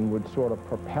and would sort of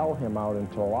propel him out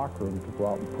into a locker room to go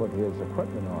out and put his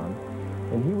equipment on,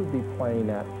 and he would be playing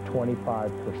at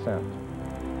 25%,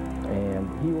 and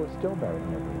he was still better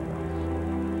than everyone else.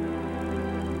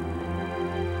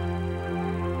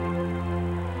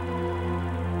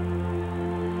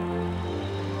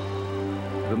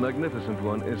 The Magnificent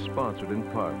One is sponsored in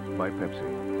part by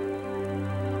Pepsi.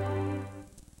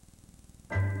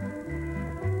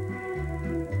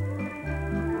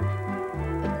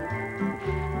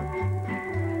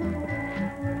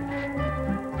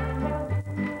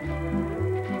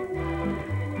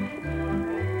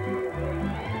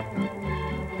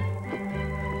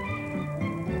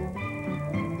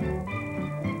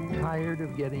 Tired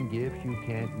of getting gifts you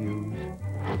can't use?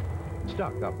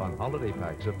 Stock up on holiday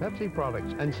packs of Pepsi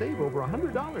products and save over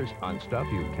 $100 on stuff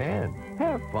you can.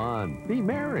 Have fun, be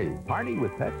merry, party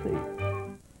with Pepsi.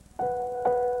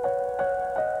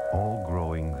 All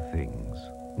growing things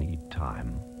need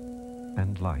time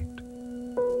and light.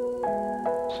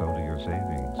 So do your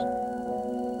savings.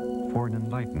 For an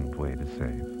enlightened way to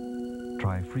save,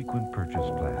 try frequent purchase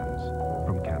plans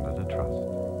from Canada Trust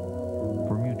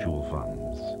for mutual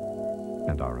funds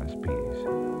and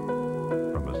RSPs.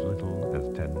 From as little as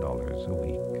 $10 a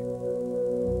week.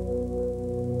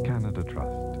 Canada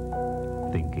Trust.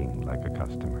 Thinking like a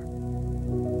customer.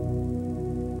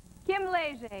 Kim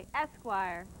Leger,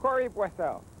 Esquire. Corey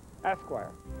Boissel,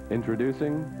 Esquire.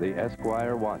 Introducing the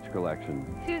Esquire watch collection.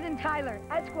 Susan Tyler,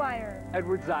 Esquire.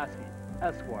 Edward Zosky,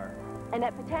 Esquire.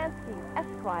 Annette Patansky,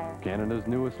 Esquire. Canada's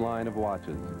newest line of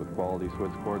watches with quality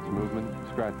Swiss quartz movement,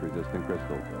 scratch-resistant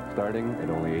crystal, starting at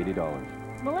only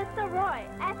 $80. Melissa Roy,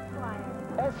 Esquire.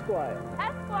 Esquire.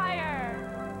 Esquire.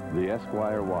 The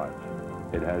Esquire watch.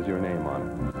 It has your name on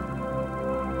it.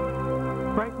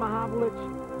 Frank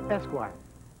Mahavlich, Esquire.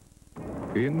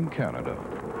 In Canada,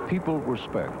 people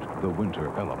respect the winter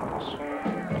elements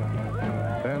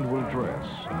and will dress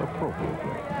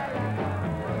appropriately,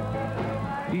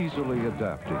 easily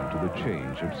adapting to the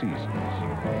change of seasons.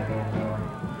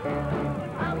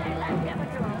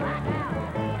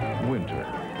 Winter,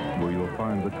 where you'll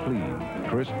find the clean,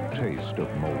 crisp taste of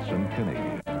Molson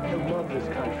Canadian. I love this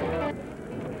country.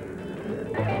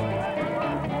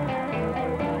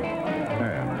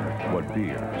 And what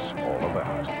beer's all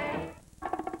about.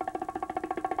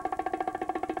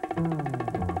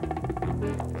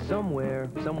 Somewhere,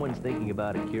 someone's thinking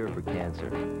about a cure for cancer,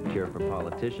 a cure for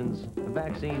politicians, a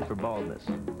vaccine for baldness,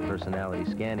 a personality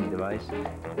scanning device,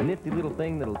 a nifty little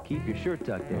thing that'll keep your shirt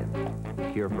tucked in,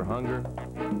 a cure for hunger,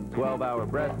 12-hour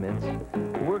breath mints,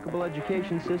 a workable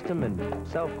education system, and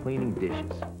self-cleaning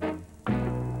dishes.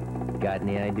 Got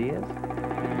any ideas?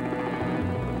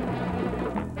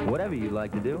 Whatever you'd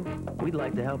like to do, we'd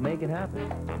like to help make it happen.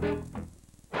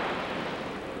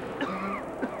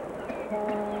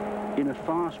 In a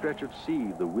far stretch of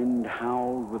sea, the wind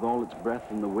howled with all its breath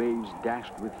and the waves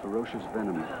dashed with ferocious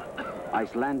venom.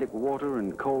 Icelandic water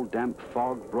and cold, damp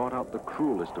fog brought out the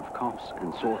cruelest of coughs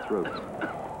and sore throats.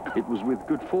 It was with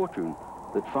good fortune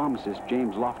that pharmacist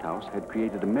James Lofthouse had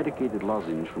created a medicated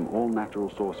lozenge from all natural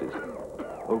sources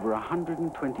over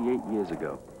 128 years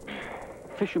ago.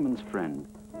 Fisherman's Friend,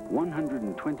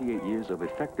 128 years of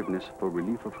effectiveness for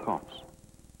relief of coughs.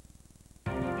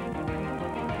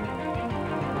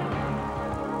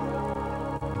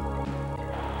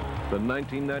 The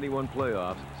 1991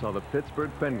 playoffs saw the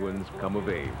Pittsburgh Penguins come of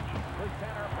age. The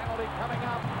center penalty coming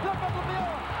up. Look at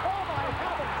Lemieux. Oh, my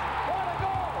heavens. What a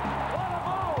goal.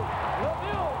 What a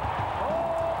move. Lemieux.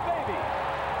 Oh,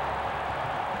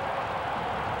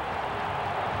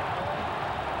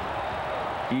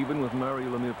 baby. Even with Mario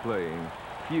Lemieux playing,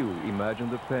 few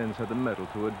imagined the Pens had the mettle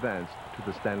to advance to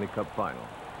the Stanley Cup final.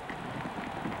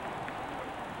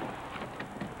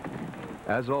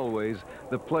 As always,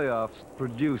 the playoffs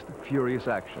produced furious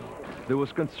action. There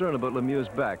was concern about Lemieux's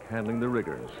back handling the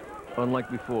rigors.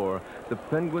 Unlike before, the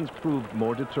Penguins proved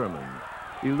more determined,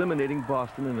 eliminating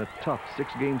Boston in a tough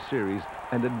 6-game series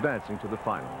and advancing to the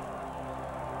final.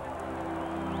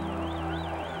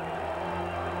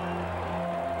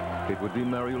 It would be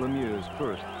Mario Lemieux's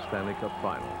first Stanley Cup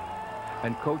final,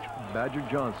 and coach Badger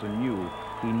Johnson knew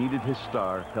he needed his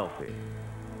star healthy.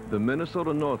 The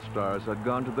Minnesota North Stars had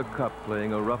gone to the Cup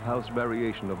playing a roughhouse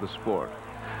variation of the sport.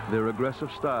 Their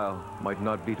aggressive style might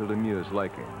not be to Lemieux's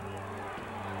liking.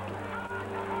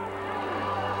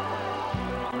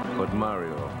 But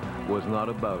Mario was not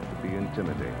about to be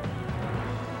intimidated.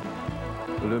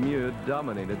 Lemieux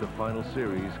dominated the final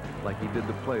series like he did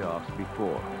the playoffs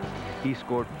before. He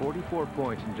scored 44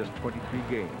 points in just 23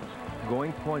 games,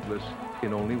 going pointless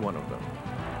in only one of them.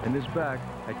 And his back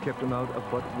had kept him out of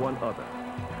but one other.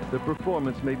 The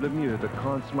performance made Lemieux the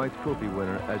Conn Smythe Trophy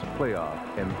winner as playoff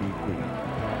MVP.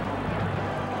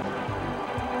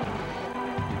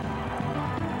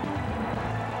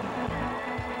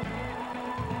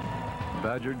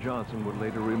 Badger Johnson would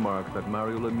later remark that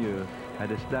Mario Lemieux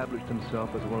had established himself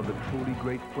as one of the truly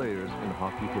great players in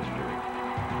hockey history.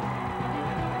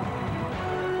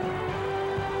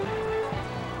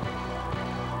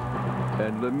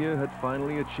 And Lemieux had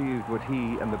finally achieved what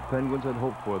he and the Penguins had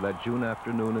hoped for that June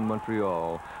afternoon in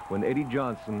Montreal when Eddie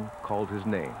Johnson called his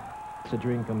name. It's a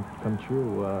dream come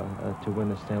true to win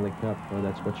the Stanley Cup.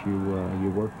 That's what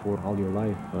you work for all your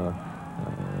life.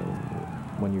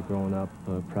 When you're growing up,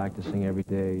 practicing every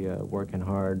day, working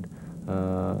hard,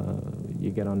 you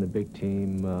get on the big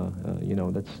team. You know,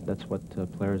 that's what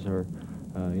players are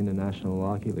in the National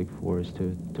Hockey League for, is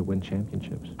to win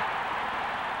championships.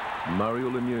 Mario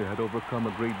Lemieux had overcome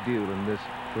a great deal in this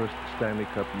first Stanley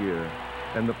Cup year,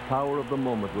 and the power of the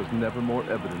moment was never more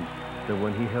evident than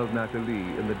when he held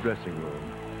Nathalie in the dressing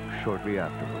room shortly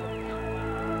afterwards.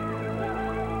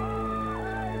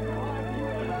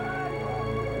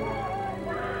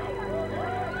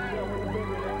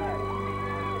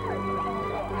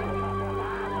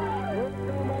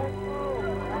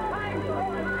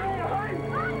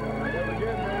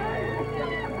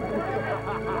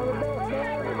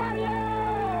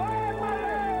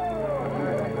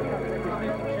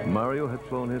 Mario had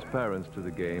flown his parents to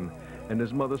the game, and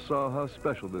his mother saw how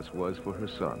special this was for her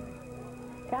son.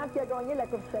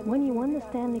 When he won the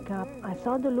Stanley Cup, I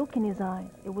saw the look in his eyes.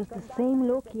 It was the same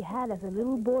look he had as a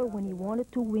little boy when he wanted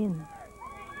to win.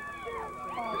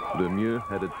 Lemieux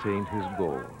had attained his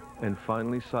goal and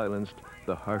finally silenced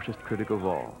the harshest critic of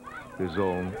all, his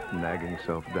own nagging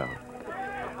self-doubt.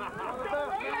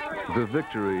 The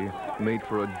victory made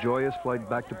for a joyous flight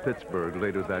back to Pittsburgh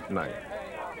later that night.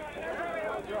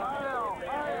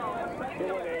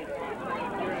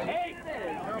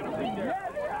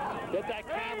 Get that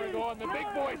camera going. The big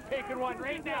boy's taking one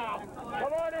right now.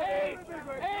 Come on, hey!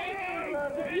 Hey!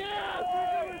 Yes!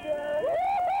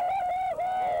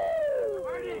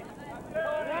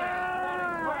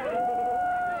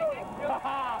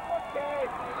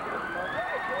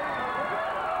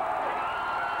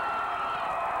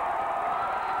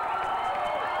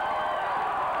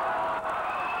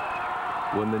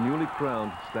 When the newly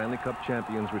crowned Stanley Cup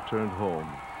champions returned home,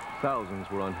 thousands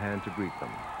were on hand to greet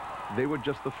them. They were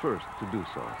just the first to do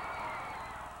so.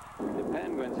 The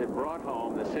Penguins had brought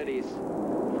home the city's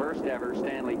first ever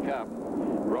Stanley Cup,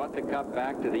 brought the cup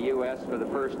back to the U.S. for the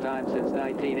first time since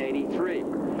 1983.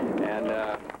 And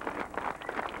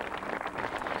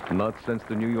not since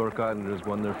the New York Islanders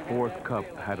won their 4th cup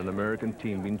had an American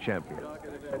team been champions.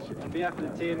 On behalf of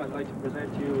the team, I'd like to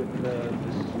present you with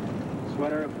this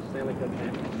sweater of the Stanley Cup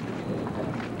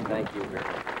champions. Thank you very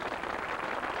much.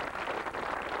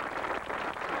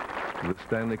 The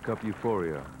Stanley Cup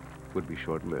euphoria would be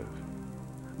short-lived.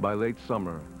 By late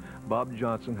summer, Bob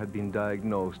Johnson had been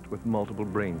diagnosed with multiple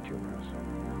brain tumors.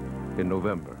 In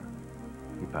November,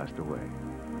 he passed away.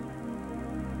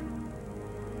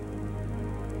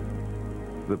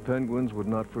 The Penguins would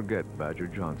not forget Badger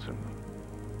Johnson,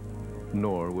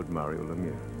 nor would Mario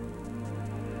Lemieux.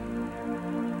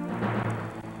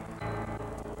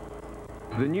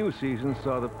 The new season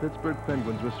saw the Pittsburgh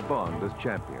Penguins respond as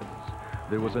champions.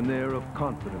 There was an air of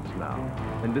confidence now,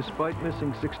 and despite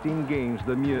missing 16 games,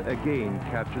 Lemieux again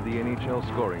captured the NHL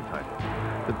scoring title.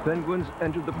 The Penguins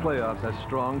entered the playoffs as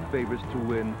strong favorites to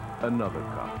win another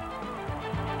cup.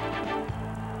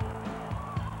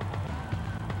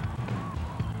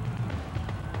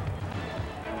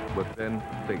 But then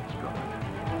fate struck.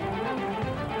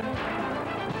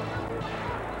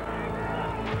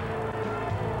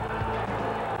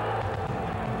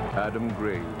 Adam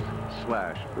Graves'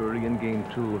 slash early in Game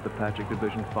 2 of the Patrick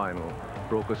Division Final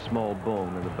broke a small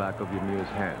bone in the back of Lemieux's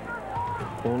hand.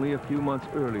 Only a few months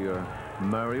earlier,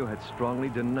 Mario had strongly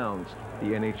denounced the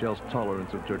NHL's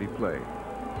tolerance of dirty play.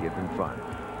 He had been fined.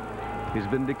 His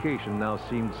vindication now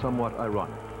seemed somewhat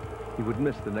ironic. He would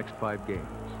miss the next 5 games.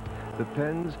 The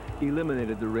Pens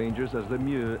eliminated the Rangers as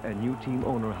Lemieux and new team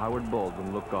owner Howard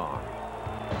Baldwin looked on.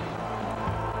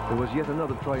 There was yet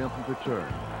another triumphant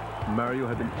return. Mario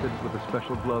had been fitted with a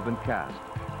special glove and cast.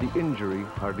 The injury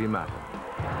hardly mattered.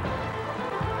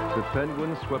 The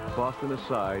Penguins swept Boston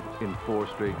aside in 4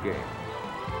 straight games.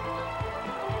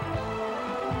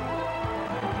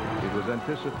 It was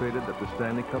anticipated that the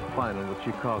Stanley Cup final with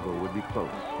Chicago would be close.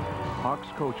 Hawks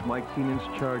coach Mike Keenan's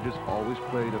Chargers always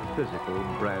played a physical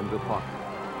brand of hockey.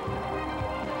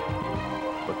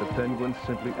 But the Penguins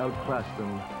simply outclassed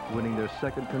them, winning their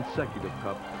 2nd consecutive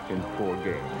cup in 4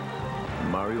 games.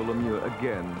 Mario Lemieux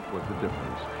again was the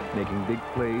difference, making big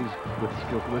plays with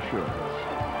skillful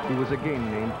assurance. He was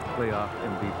again named playoff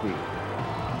MVP.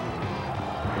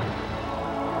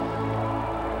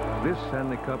 This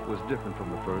Stanley Cup was different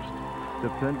from the first. The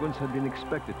Penguins had been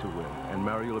expected to win, and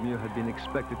Mario Lemieux had been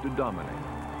expected to dominate.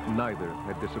 Neither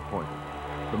had disappointed.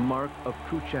 The mark of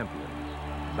true champions,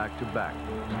 back-to-back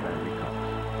Stanley Cups.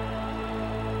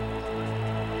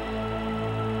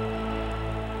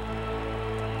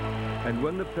 And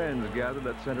when the Pens gathered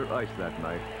at center ice that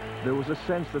night, there was a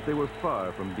sense that they were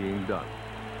far from being done.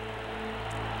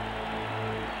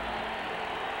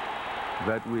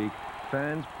 That week,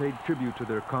 fans paid tribute to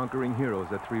their conquering heroes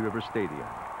at Three Rivers Stadium.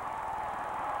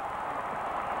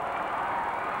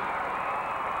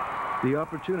 The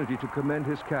opportunity to commend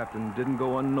his captain didn't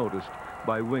go unnoticed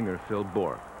by winger Phil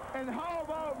Bourque. And how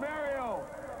about Mario,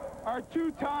 our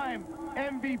 2-time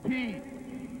MVP?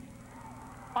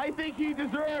 I think he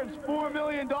deserves $4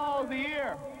 million a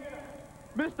year.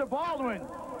 Mr. Baldwin,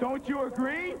 don't you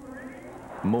agree?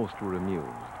 Most were amused,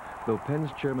 though Pens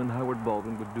chairman Howard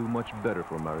Baldwin would do much better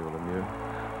for Mario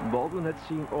Lemieux. Baldwin had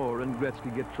seen Orr and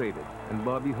Gretzky get traded, and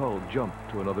Bobby Hull jump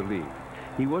to another league.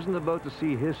 He wasn't about to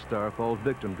see his star fall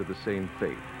victim to the same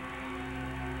fate.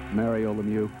 Mario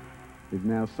Lemieux is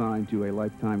now signed to a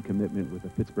lifetime commitment with the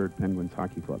Pittsburgh Penguins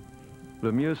Hockey Club.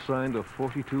 Lemieux signed a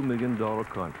 $42 million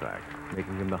contract,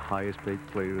 making him the highest-paid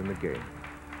player in the game.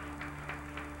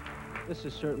 This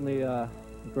is certainly a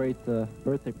great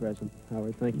birthday present,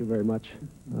 Howard. Thank you very much.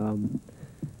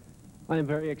 I am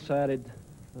very excited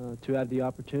to have the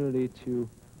opportunity to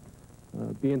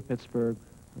be in Pittsburgh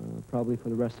probably for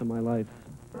the rest of my life.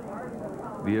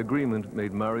 The agreement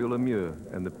made Mario Lemieux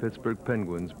and the Pittsburgh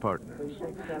Penguins partners.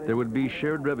 There would be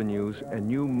shared revenues and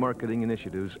new marketing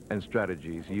initiatives and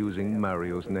strategies using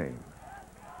Mario's name.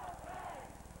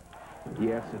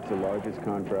 Yes, it's the largest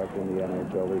contract in the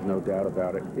NHL. There's no doubt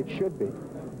about it. It should be.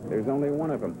 There's only one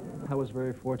of them. I was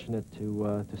very fortunate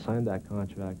to sign that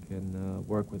contract and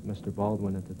work with Mr.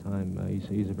 Baldwin at the time.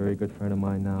 He's a very good friend of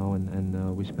mine now,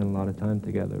 and we spent a lot of time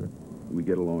together. We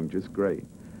get along just great.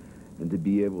 And to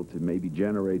be able to maybe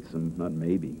generate some, not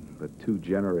maybe, but to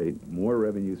generate more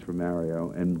revenues for Mario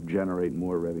and generate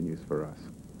more revenues for us.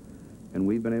 And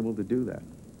we've been able to do that.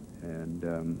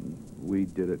 And we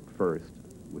did it first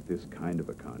with this kind of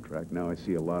a contract. Now I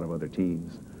see a lot of other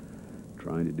teams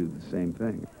trying to do the same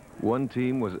thing. One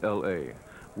team was L.A.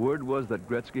 Word was that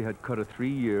Gretzky had cut a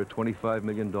 3-year, $25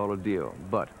 million deal,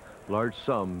 but large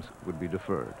sums would be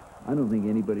deferred. I don't think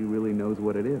anybody really knows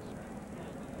what it is.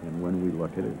 And when we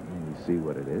look at it and we see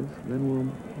what it is, then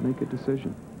we'll make a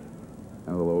decision.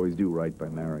 I will always do right by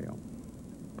Mario.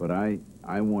 But I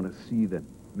want to see that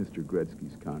Mr.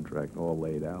 Gretzky's contract all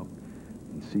laid out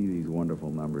and see these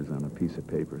wonderful numbers on a piece of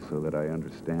paper so that I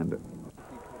understand it.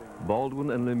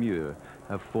 Baldwin and Lemieux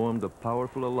have formed a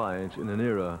powerful alliance in an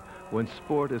era when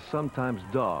sport is sometimes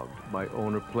dogged by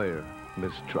owner-player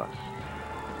mistrust.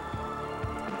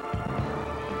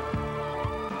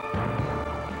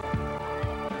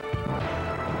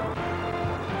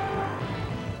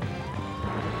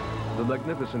 The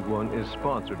Magnificent One is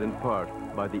sponsored in part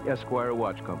by the Esquire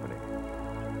Watch Company.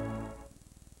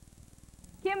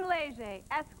 Kim Leger,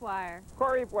 Esquire.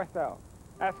 Corey Boissel,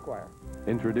 Esquire.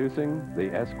 Introducing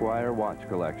the Esquire Watch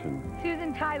Collection.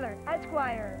 Susan Tyler,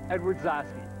 Esquire. Edward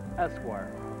Zosky,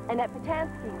 Esquire. Annette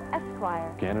Patansky,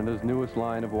 Esquire. Canada's newest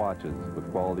line of watches with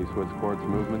quality Swiss quartz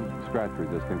movement,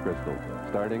 scratch-resistant crystal,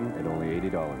 starting at only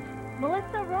 $80.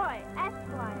 Melissa Roy,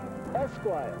 Esquire.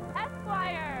 Esquire.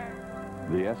 Esquire.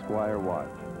 The Esquire Watch.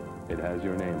 It has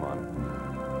your name on it.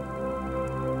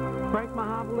 Frank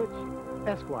Mahavlich,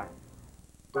 Esquire.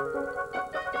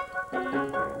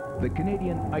 The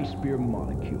Canadian ice beer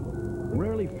molecule.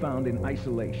 Rarely found in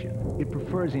isolation, it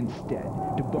prefers instead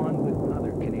to bond with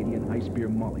other Canadian ice beer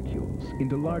molecules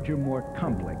into larger, more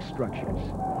complex structures.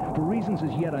 For reasons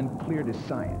as yet unclear to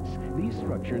science, these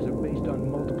structures are based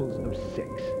on multiples of 6,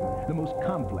 the most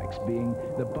complex being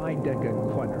the bideca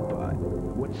quadrupod,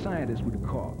 what scientists would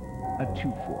call a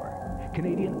 2-4.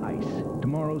 Canadian Ice,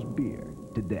 tomorrow's beer,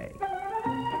 today.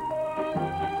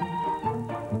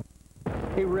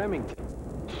 Hey, Remington,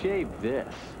 shave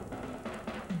this.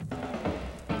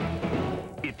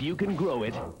 If you can grow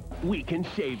it, we can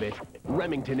shave it.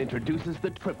 Remington introduces the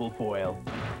triple foil.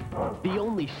 The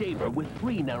only shaver with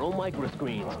 3 narrow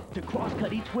microscreens to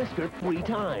cross-cut each whisker 3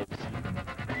 times.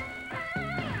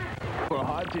 For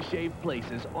hard-to-shave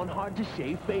places on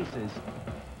hard-to-shave faces.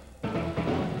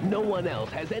 No one else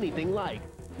has anything like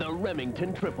the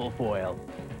Remington triple foil.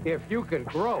 If you can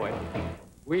grow it,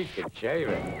 we can shave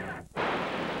it.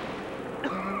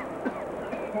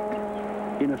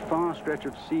 In a far stretch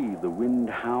of sea, the wind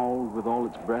howled with all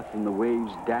its breath and the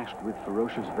waves dashed with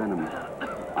ferocious venom.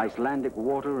 Icelandic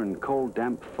water and cold,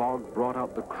 damp fog brought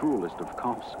out the cruelest of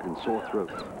coughs and sore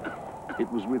throats. It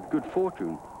was with good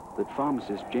fortune that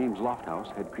pharmacist James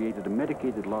Lofthouse had created a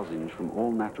medicated lozenge from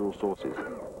all natural sources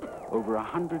over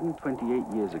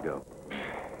 128 years ago.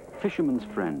 Fisherman's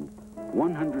Friend,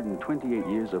 128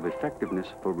 years of effectiveness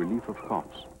for relief of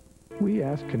coughs. We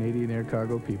asked Canadian Air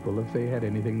Cargo people if they had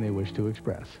anything they wished to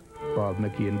express. Bob,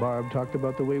 Mickey, and Barb talked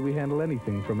about the way we handle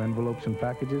anything from envelopes and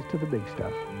packages to the big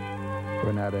stuff.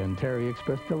 Renata and Terry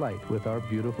expressed delight with our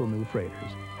beautiful new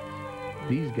freighters.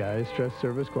 These guys stress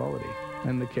service quality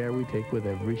and the care we take with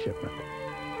every shipment.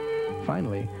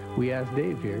 Finally, we asked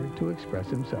Dave here to express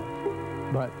himself,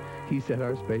 but he said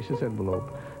our spacious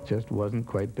envelope just wasn't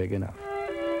quite big enough.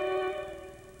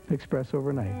 Express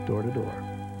overnight, door to door,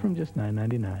 from just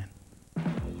 $9.99.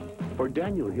 For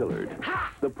Daniel Hillard,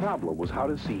 the problem was how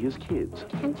to see his kids.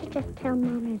 Can't you just tell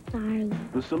Mom I'm sorry?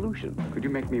 The solution, could you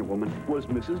make me a woman, was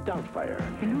Mrs. Doubtfire.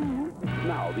 Hello?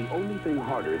 Now, the only thing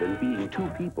harder than being 2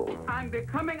 people I'm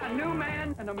becoming a new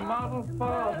man and a model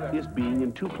father. is being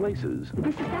in 2 places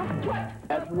This is what?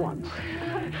 at once.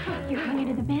 You hung it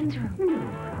in the men's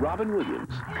room. Robin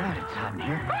Williams God, it's hot in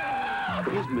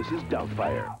here. is Mrs.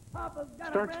 Doubtfire.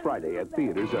 Starts Friday at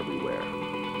theaters everywhere.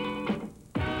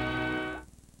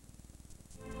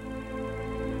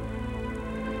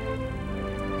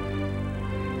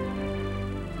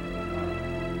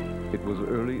 It was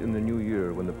early in the new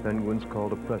year when the Penguins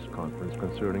called a press conference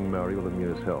concerning Mario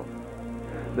Lemieux's health.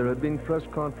 There had been press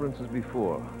conferences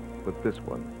before, but this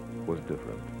one was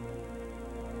different.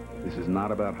 This is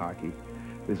not about hockey.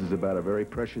 This is about a very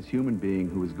precious human being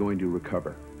who is going to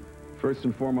recover. First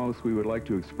and foremost, we would like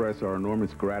to express our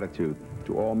enormous gratitude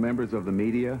to all members of the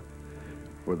media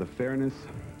for the fairness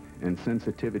and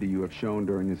sensitivity you have shown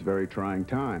during this very trying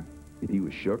time. He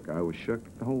was shook, I was shook,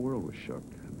 the whole world was shook.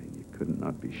 I mean, you could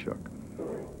not be shook.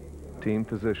 Team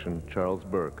physician Charles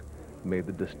Burke made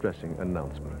the distressing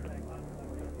announcement.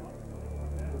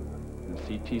 The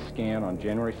CT scan on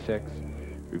January 6th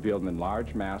revealed an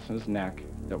enlarged mass in his neck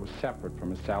that was separate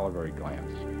from his salivary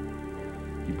glands.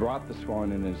 He brought the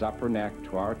swelling in his upper neck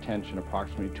to our attention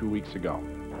approximately 2 weeks ago.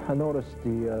 I noticed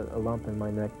a lump in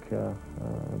my neck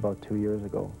about 2 years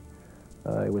ago.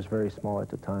 It was very small at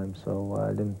the time, so I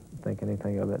didn't think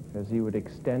anything of it. As he would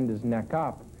extend his neck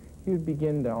up, he would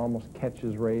begin to almost catch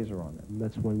his razor on it.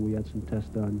 That's when we had some tests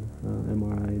done,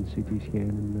 MRI and CT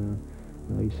scan,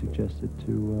 and he suggested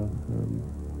to,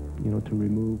 to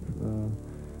remove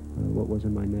what was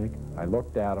in my neck. I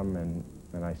looked at him and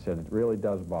I said, it really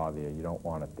does bother you. You don't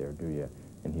want it there, do you?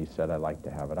 And he said, I'd like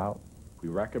to have it out. We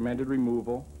recommended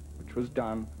removal, which was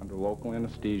done under local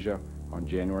anesthesia on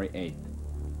January 8th.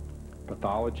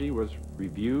 Pathology was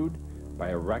reviewed by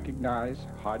a recognized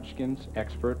Hodgkin's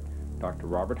expert, Dr.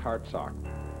 Robert Hartsock,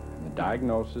 and the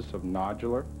diagnosis of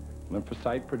nodular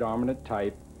lymphocyte predominant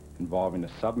type involving a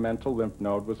submental lymph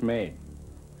node was made.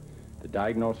 The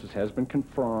diagnosis has been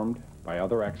confirmed by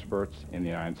other experts in the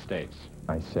United States.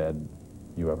 I said,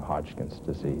 you have Hodgkin's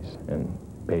disease, and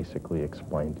basically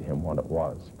explained to him what it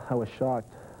was. I was shocked,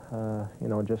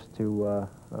 just to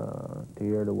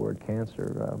hear the word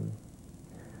cancer.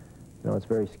 It's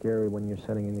very scary when you're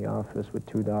sitting in the office with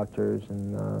 2 doctors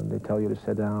and they tell you to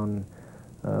sit down.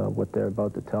 What they're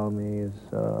about to tell me is,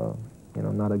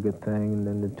 not a good thing, and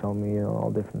then they tell me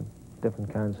all different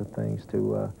kinds of things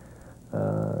to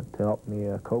help me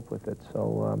cope with it.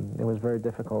 So it was very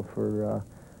difficult for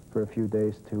a few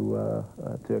days to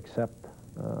accept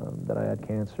that I had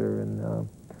cancer, and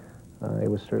it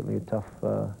was certainly a tough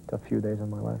few days in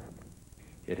my life.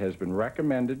 It has been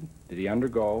recommended that he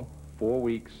undergo 4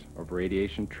 weeks of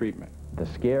radiation treatment. The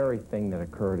scary thing that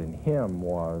occurred in him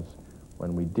was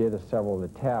when we did several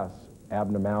of the tests,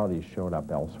 abnormalities showed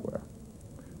up elsewhere.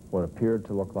 What appeared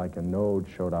to look like a node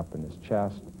showed up in his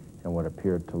chest, and what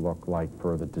appeared to look like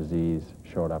further disease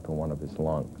showed up in one of his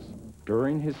lungs.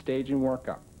 During his staging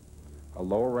workup, a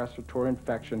lower respiratory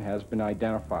infection has been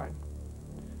identified.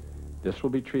 This will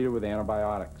be treated with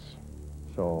antibiotics.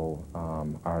 So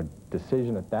our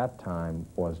decision at that time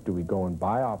was, do we go and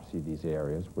biopsy these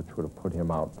areas, which would have put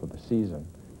him out for the season,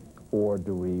 or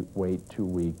do we wait 2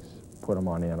 weeks, put him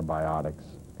on antibiotics,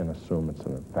 and assume it's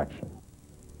an infection?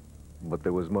 But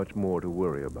there was much more to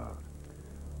worry about.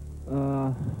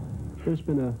 There's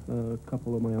been a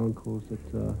couple of my uncles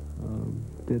that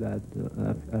did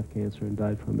have cancer and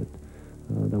died from it.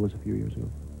 That was a few years ago.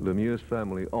 Lemieux's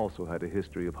family also had a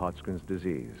history of Hodgkin's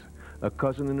disease. A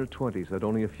cousin in her 20s had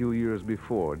only a few years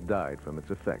before died from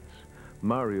its effects.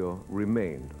 Mario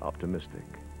remained optimistic.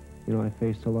 You know, I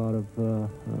faced a lot of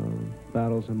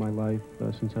battles in my life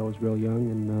since I was real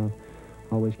young, and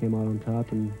always came out on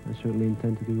top, and I certainly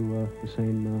intend to do the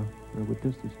same with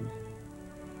this disease.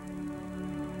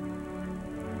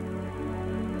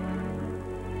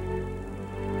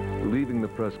 Leaving the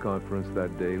press conference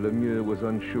that day, Lemieux was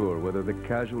unsure whether the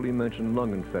casually mentioned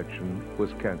lung infection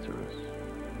was cancerous.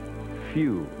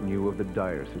 Few knew of the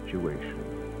dire situation.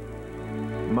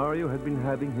 Mario had been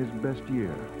having his best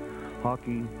year.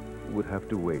 Hockey would have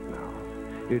to wait now.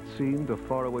 It seemed a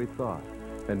faraway thought,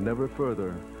 and never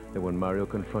further than when Mario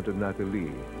confronted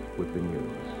Nathalie with the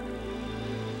news.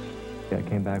 I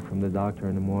came back from the doctor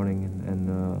in the morning, and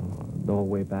the whole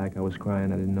way back I was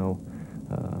crying. I didn't know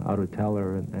how to tell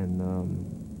her, and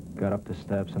got up the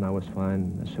steps, and I was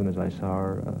fine. As soon as I saw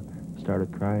her,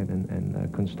 started crying, and I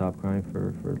couldn't stop crying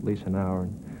for at least an hour.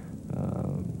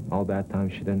 And all that time,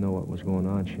 she didn't know what was going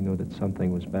on. She knew that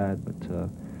something was bad, but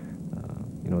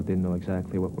you know, didn't know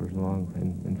exactly what was wrong.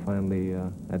 And finally,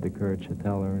 had the courage to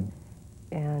tell her.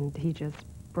 And he just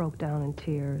broke down in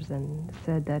tears and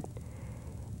said that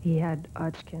he had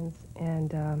Hodgkin's,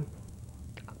 and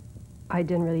I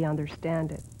didn't really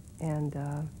understand it. And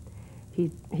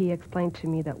he explained to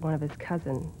me that one of his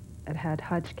cousins had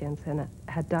Hodgkin's and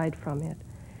had died from it.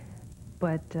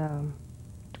 But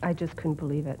I just couldn't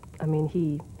believe it. I mean,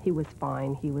 he was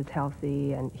fine, he was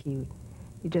healthy, and he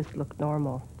just looked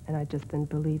normal. And I just didn't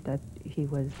believe that he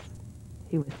was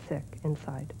sick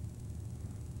inside.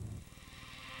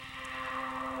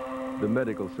 The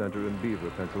medical center in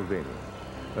Beaver, Pennsylvania,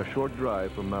 a short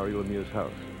drive from Mario Lemieux's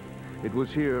house. It was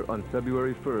here on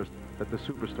February 1st that the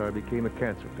superstar became a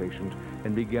cancer patient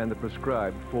and began the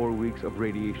prescribed 4 weeks of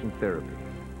radiation therapy.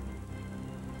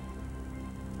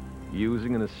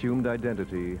 Using an assumed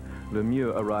identity,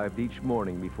 Lemieux arrived each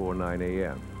morning before 9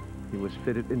 a.m. He was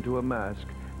fitted into a mask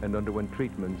and underwent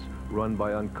treatments run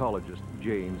by oncologist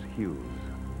James Hughes.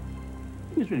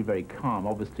 He was really very calm.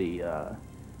 Obviously,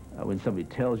 when somebody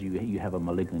tells you you have a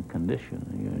malignant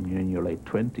condition, you're in your late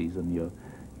 20s and you're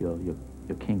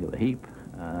king of the heap,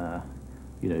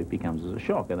 you know, it becomes a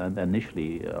shock. And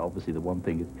initially, obviously, the one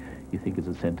thing is you think it's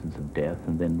a sentence of death,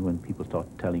 and then when people start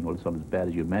telling you it's not as bad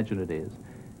as you imagine it is,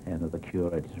 and the cure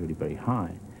rate is really very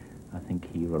high, I think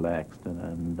he relaxed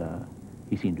and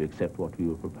he seemed to accept what we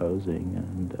were proposing,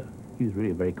 and he was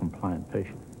really a very compliant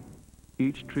patient.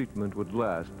 Each treatment would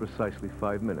last precisely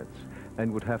 5 minutes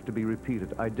and would have to be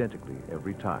repeated identically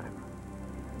every time.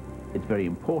 It's very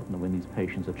important that when these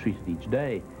patients are treated each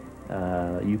day,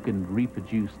 you can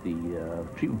reproduce the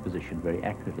treatment position very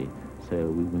accurately. So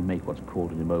we make what's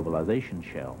called an immobilization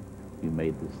shell. We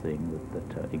made this thing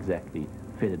that exactly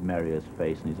fitted Mario's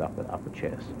face and his upper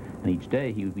chest. And each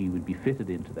day he would be fitted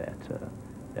into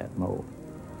that mold.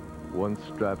 Once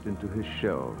strapped into his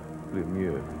shell,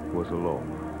 Lemieux was alone.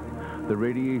 The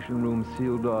radiation room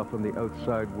sealed off from the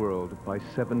outside world by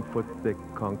 7-foot-thick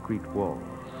concrete walls.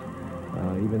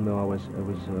 Even though I was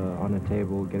on the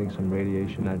table getting some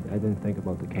radiation, I didn't think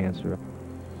about the cancer.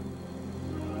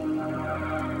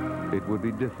 It would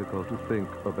be difficult to think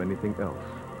of anything else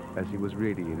as he was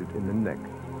radiated in the neck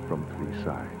from 3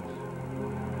 sides.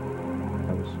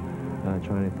 I was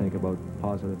trying to think about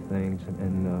positive things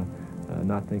and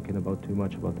not thinking about too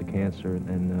much about the cancer,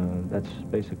 and that's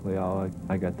basically how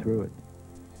I got through it.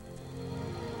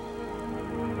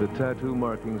 The tattoo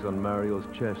markings on Mario's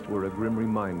chest were a grim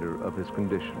reminder of his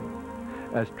condition.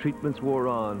 As treatments wore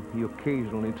on, he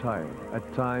occasionally tired,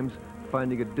 at times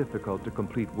finding it difficult to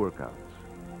complete workouts.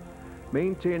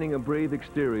 Maintaining a brave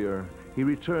exterior, he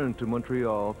returned to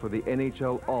Montreal for the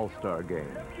NHL All-Star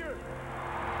Game.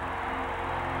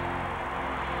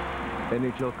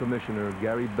 NHL Commissioner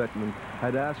Gary Bettman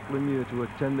had asked Lemieux to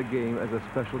attend the game as a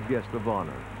special guest of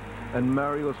honor, and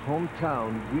Mario's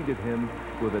hometown greeted him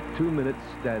with a 2-minute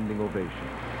standing ovation.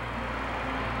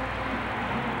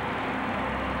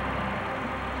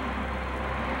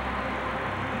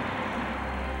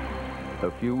 A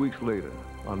few weeks later,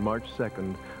 on March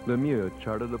 2nd, Lemieux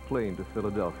chartered a plane to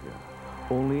Philadelphia.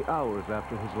 Only hours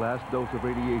after his last dose of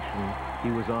radiation, he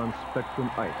was on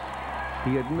Spectrum ice.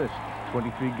 He had missed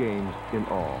 23 games in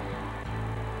all.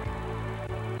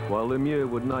 While Lemieux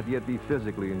would not yet be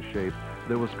physically in shape,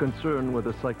 there was concern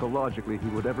whether psychologically he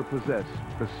would ever possess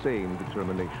the same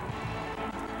determination.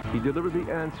 He delivered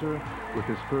the answer with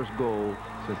his first goal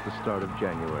since the start of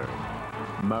January.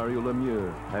 Mario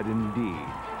Lemieux had indeed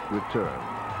returned.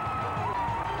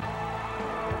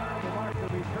 To mark the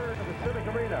return of the Civic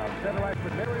Arena, center ice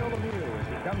with Mario Lemieux as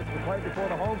he comes to play before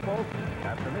the home folks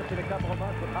after missing a couple of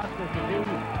months with hospice disease,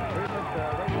 treatment,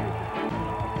 radiation.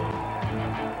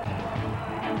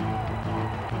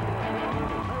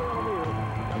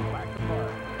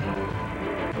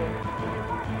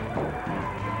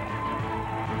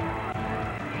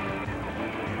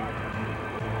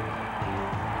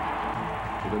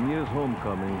 Lemieux's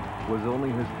homecoming was only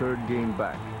his third game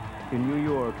back. In New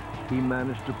York, he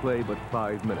managed to play but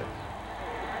 5 minutes.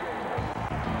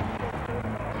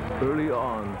 Early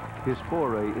on, his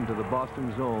foray into the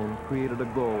Boston zone created a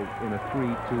goal in a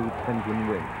 3-2 Penguin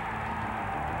win.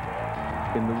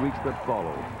 In the weeks that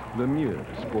followed, Lemieux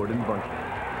scored in bunches.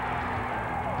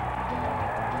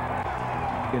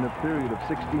 In a period of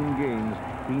 16 games,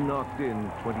 he knocked in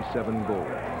 27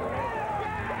 goals.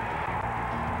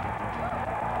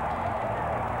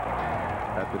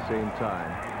 At the same time,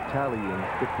 tallying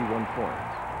 51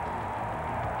 points.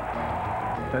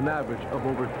 An average of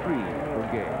over 3 per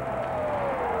game.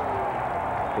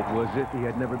 It was as if he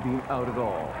had never been out at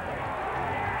all.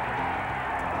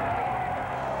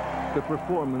 The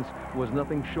performance was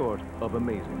nothing short of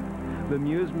amazing.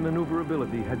 Lemieux's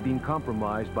maneuverability had been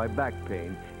compromised by back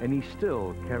pain, and he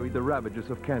still carried the ravages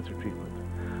of cancer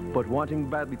treatment. But wanting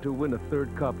badly to win a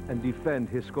third cup and defend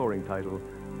his scoring title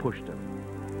pushed him.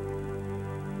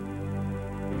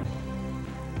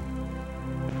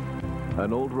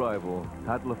 An old rival,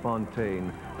 Pat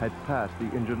LaFontaine, had passed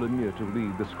the injured Lemieux to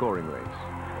lead the scoring race.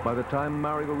 By the time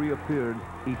Mario reappeared,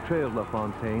 he trailed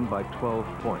LaFontaine by 12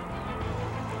 points.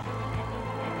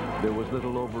 There was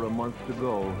little over a month to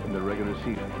go in the regular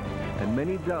season, and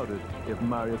many doubted if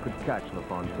Mario could catch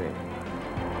LaFontaine.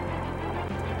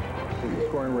 Is the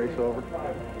scoring race over?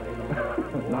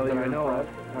 Not that I know of.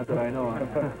 Not that I know of.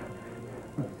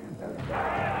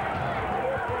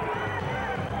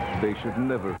 They should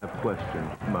never have questioned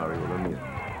Mario Lemieux.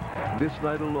 This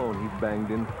night alone, he banged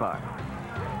in 5.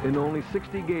 In only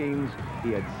 60 games,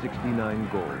 he had 69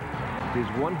 goals. His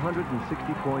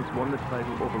 160 points won the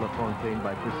title over LaFontaine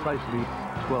by precisely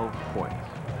 12 points.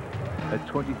 A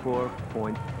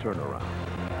 24-point turnaround.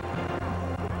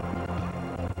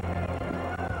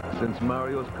 Since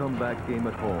Mario's comeback game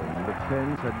at home, the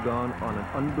Pens had gone on an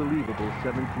unbelievable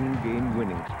 17-game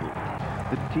winning streak.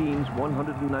 The team's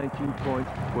 119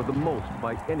 points were the most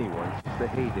by anyone since the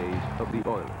heydays of the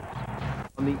Oilers.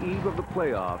 On the eve of the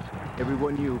playoffs,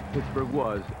 everyone knew Pittsburgh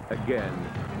was, again,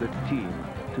 the team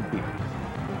to beat.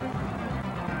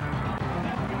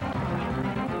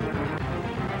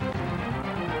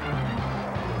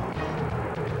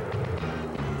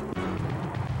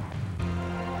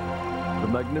 The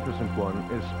Magnificent One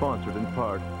is sponsored in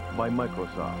part by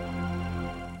Microsoft.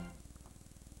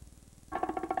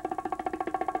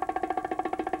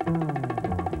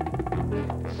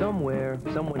 Somewhere,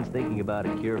 someone's thinking about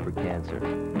a cure for cancer,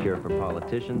 cure for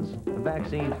politicians, a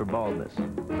vaccine for baldness,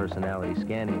 personality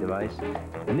scanning device,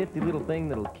 a nifty little thing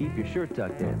that'll keep your shirt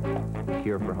tucked in, a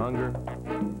cure for hunger,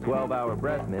 12-hour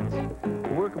breath mints,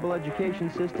 a workable education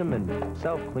system, and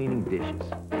self-cleaning dishes.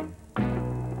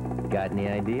 Got any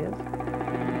ideas?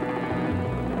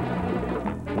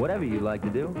 Whatever you'd like to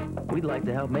do, we'd like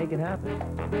to help make it happen.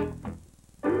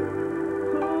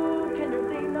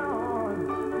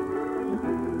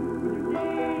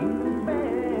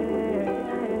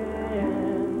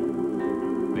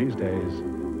 These days,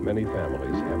 many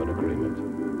families have an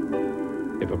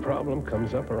agreement. If a problem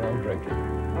comes up around drinking,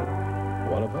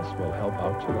 one of us will help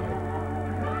out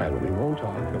tonight, and we won't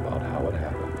talk about how it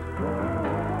happened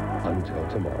until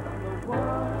tomorrow.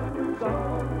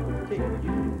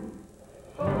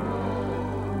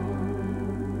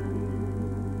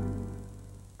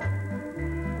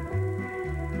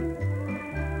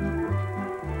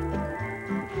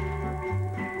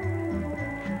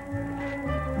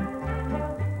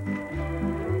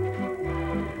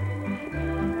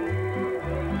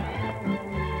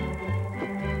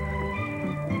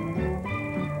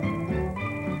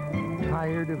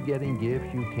 Tired of getting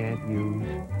gifts you can't use?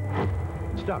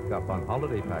 Stock up on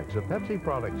holiday packs of Pepsi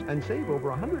products and save over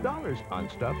 $100 on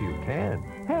stuff you can.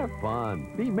 Have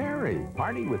fun, be merry,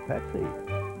 party with Pepsi.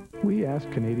 We asked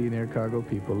Canadian Air Cargo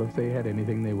people if they had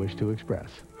anything they wished to express.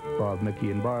 Bob, Mickey,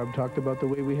 and Barb talked about the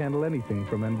way we handle anything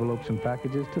from envelopes and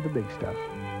packages to the big stuff.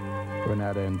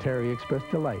 Renata and Terry expressed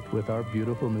delight with our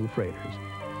beautiful new freighters.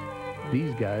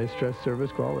 These guys stress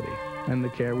service quality and the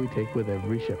care we take with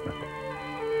every shipment.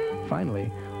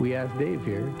 Finally, we asked Dave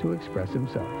here to express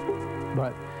himself,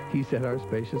 but he said our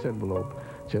spacious envelope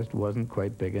just wasn't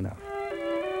quite big enough.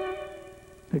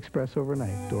 Express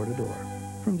overnight, door to door,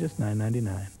 from just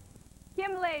 $9.99.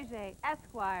 Kim Leger,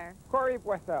 Esquire. Corey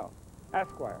Boissel,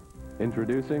 Esquire.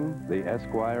 Introducing the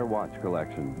Esquire watch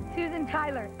collection. Susan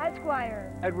Tyler,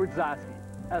 Esquire. Edward Zosky,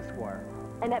 Esquire.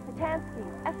 Annette Patansky,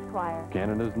 Esquire.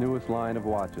 Canada's newest line of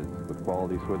watches with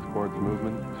quality Swiss quartz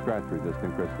movement,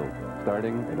 scratch-resistant crystals,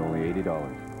 starting at only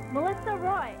 $80. Melissa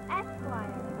Roy,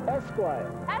 Esquire.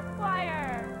 Esquire.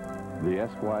 Esquire. The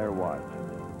Esquire watch.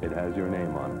 It has your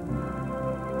name on it.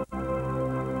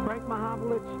 Frank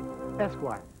Mahavlich,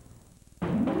 Esquire.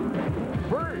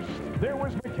 First, there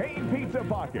was McCain Pizza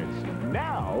Pockets.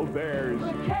 Now there's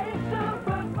McCain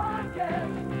Super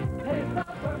Pockets. Pizza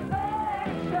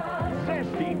perfection.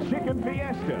 Zesty Chicken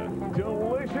Fiesta.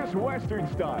 Delicious Western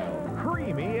style.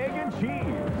 Creamy egg and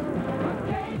cheese.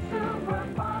 McCain Super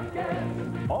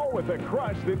Pockets. All with a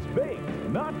crust that's baked,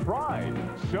 not fried.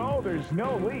 So there's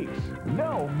no leaks,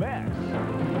 no mess.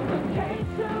 McCain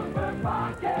Super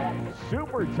Pockets.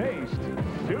 Super taste,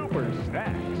 super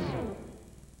snacks.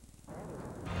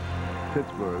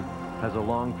 Pittsburgh has a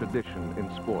long tradition in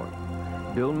sport.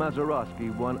 Bill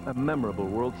Mazeroski won a memorable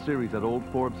World Series at Old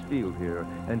Forbes Field here,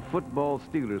 and football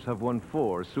Steelers have won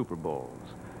 4 Super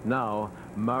Bowls. Now,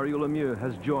 Mario Lemieux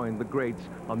has joined the greats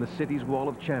on the city's wall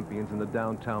of champions in the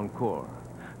downtown core.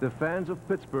 The fans of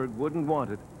Pittsburgh wouldn't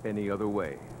want it any other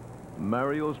way.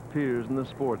 Mario's peers in the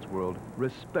sports world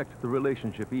respect the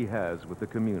relationship he has with the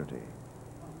community.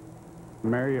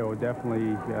 Mario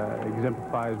definitely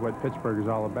exemplifies what Pittsburgh is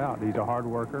all about. He's a hard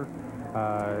worker.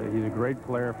 He's a great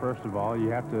player, first of all. You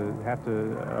have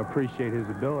to appreciate his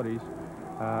abilities.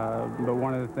 But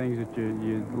one of the things that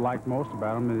you like most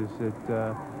about him is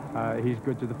that he's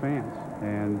good to the fans.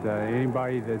 And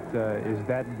anybody that is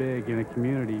that big in a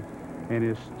community and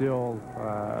is still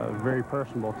very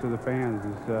personable to the fans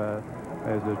is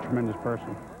a tremendous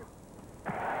person.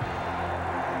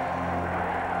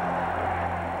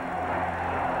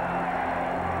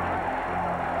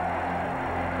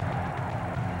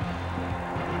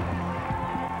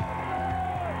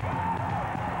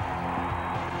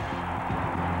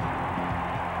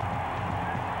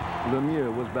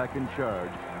 Lemieux was back in charge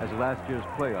as last year's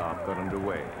playoff got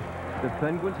underway. The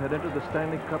Penguins had entered the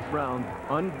Stanley Cup round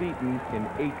unbeaten in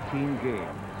 18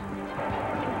 games.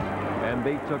 And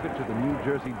they took it to the New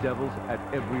Jersey Devils at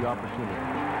every opportunity.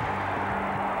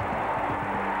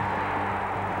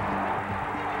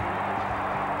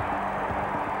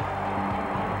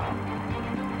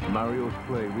 Mario's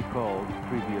play recalled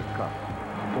previous cups.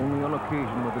 Only on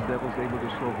occasion were the Devils able to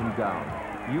slow him down,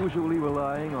 usually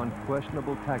relying on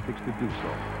questionable tactics to do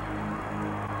so.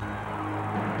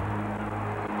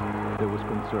 There was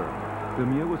concern.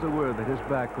 Lemieux was aware that his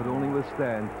back could only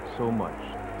withstand so much,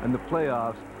 and the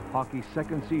playoffs, hockey's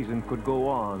second season, could go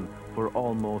on for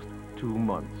almost 2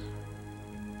 months.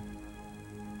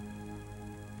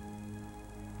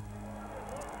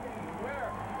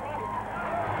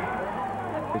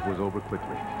 It was over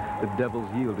quickly, the Devils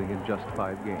yielding in just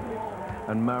 5 games.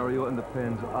 And Mario and the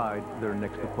Pens eyed their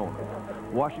next opponent.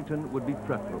 Washington would be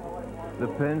preferable. The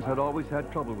Pens had always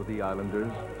had trouble with the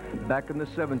Islanders. Back in the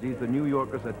 70s, the New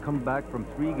Yorkers had come back from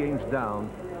 3 games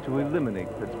down to eliminate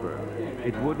Pittsburgh.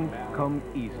 It wouldn't come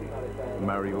easy.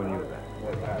 Mario knew that.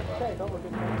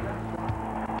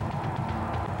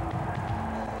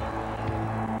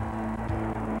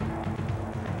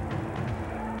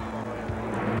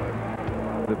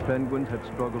 The Penguins had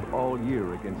struggled all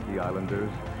year against the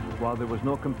Islanders. While there was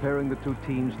no comparing the 2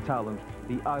 teams' talent,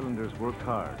 the Islanders worked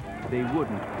hard. They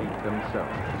wouldn't beat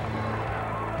themselves.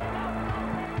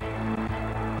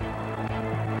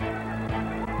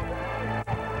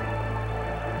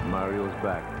 Mario's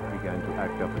back began to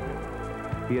act up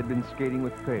again. He had been skating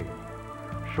with pain.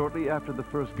 Shortly after the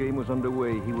first game was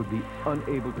underway, he would be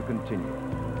unable to continue.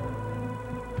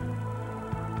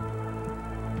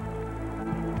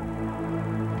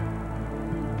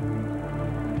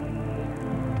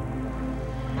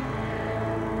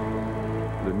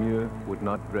 Lemieux would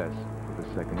not dress for the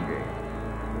second game.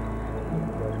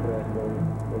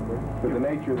 But the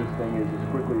nature of this thing is as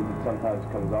quickly as it sometimes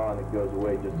comes on, it goes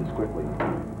away just as quickly.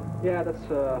 Yeah, that's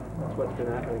what's been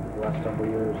happening for the last couple of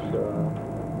years. You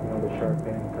know, the sharp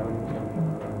pain comes, and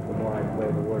the more I play,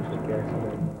 the worse it gets.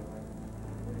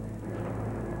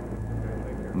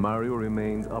 Mario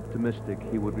remained optimistic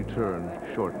he would return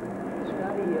shortly.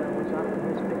 Scotty was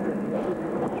optimistic that he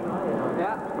would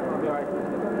try it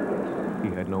on. He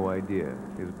had no idea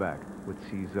his back would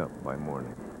seize up by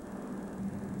morning.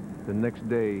 The next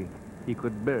day, he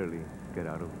could barely get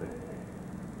out of bed.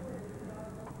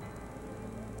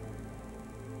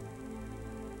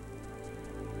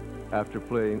 After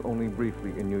playing only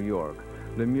briefly in New York,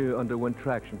 Lemieux underwent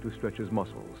traction to stretch his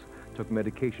muscles, took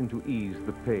medication to ease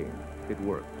the pain. It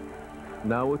worked.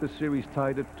 Now with the series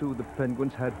tied at 2, the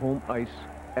Penguins had home ice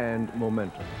and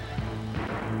momentum.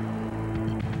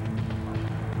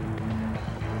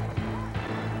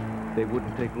 They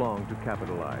wouldn't take long to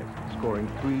capitalize, scoring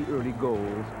 3 early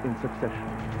goals in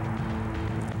succession.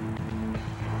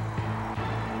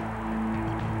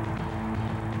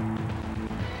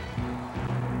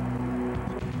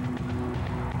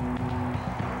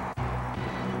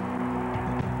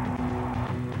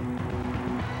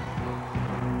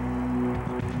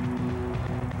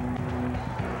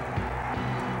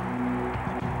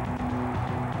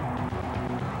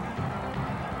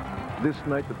 This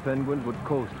night, the Penguins would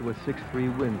coast to a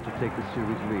 6-3 win to take the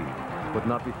series lead, but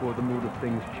not before the mood of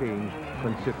things changed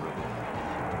considerably.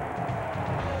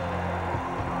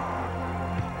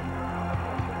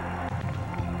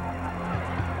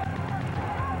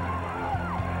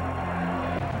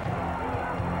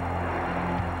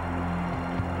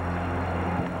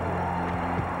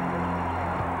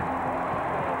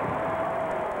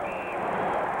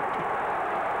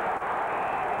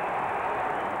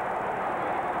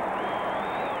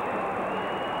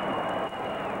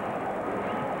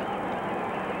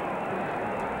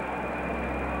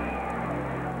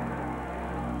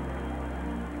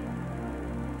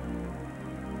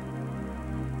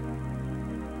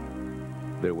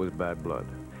 There was bad blood,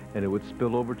 and it would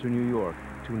spill over to New York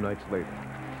 2 nights later.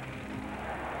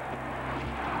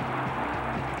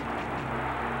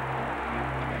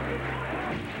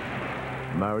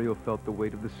 Mario felt the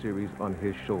weight of the series on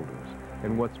his shoulders,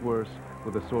 and what's worse,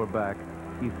 with a sore back,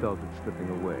 he felt it slipping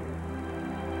away.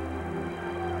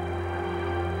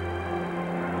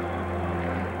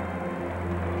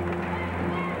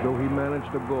 Though he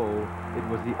managed a goal, it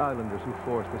was the Islanders who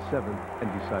forced the 7th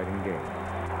and deciding game.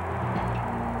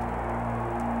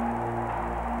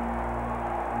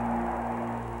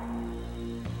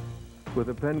 With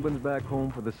the Penguins back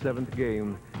home for the 7th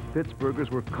game,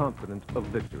 Pittsburghers were confident of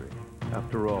victory.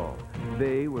 After all,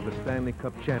 they were the Stanley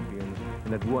Cup champions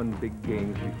and had won big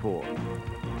games before.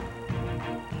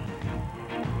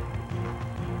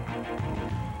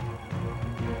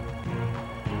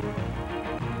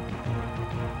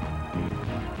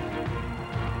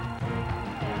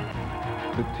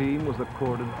 The team was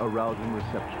accorded a rousing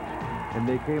reception, and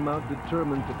they came out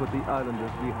determined to put the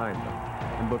Islanders behind them.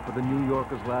 And but for the New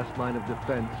Yorkers' last line of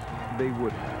defense, they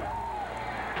would have.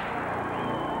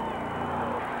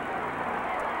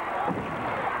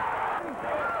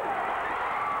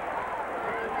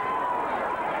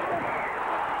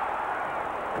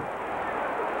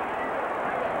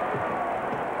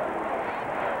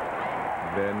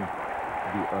 Then,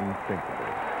 the unthinkable.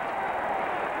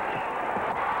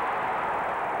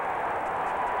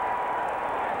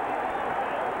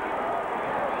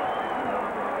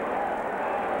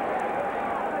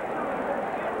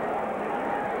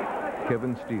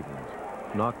 Kevin Stevens,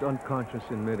 knocked unconscious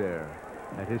in midair,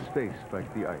 had his face strike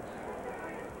the ice.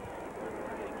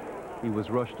 He was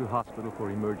rushed to hospital for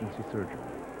emergency surgery.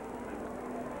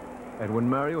 And when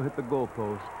Mario hit the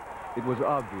goalpost, it was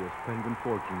obvious Penguin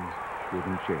fortunes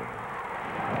wouldn't change.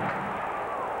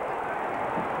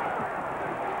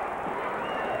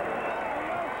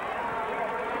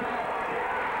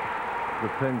 The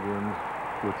Penguins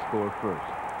would score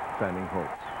first, fanning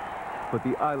hopes. But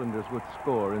the Islanders would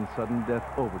score in sudden death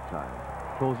overtime,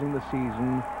 closing the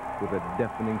season with a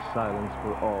deafening silence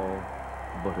for all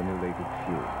but an elated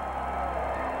few.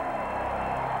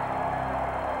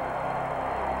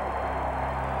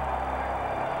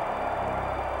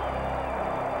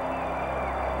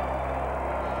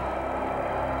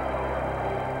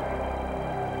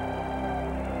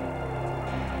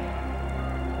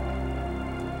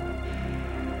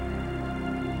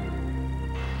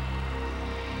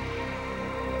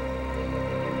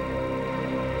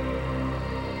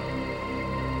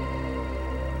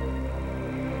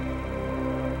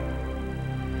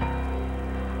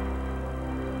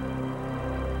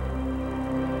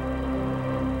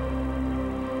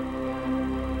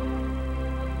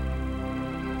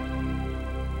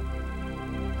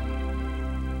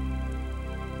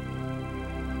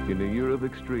 In a year of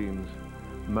extremes,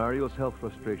 Mario's health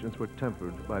frustrations were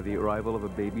tempered by the arrival of a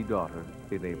baby daughter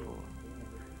in April.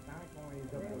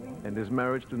 and his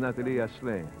marriage to Nathalie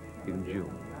Asselin in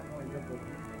June.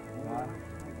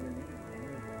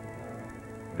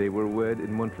 They were wed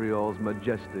in Montreal's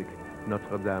majestic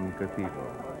Notre-Dame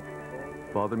Cathedral.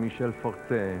 Father Michel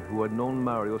Fortin, who had known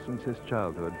Mario since his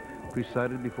childhood,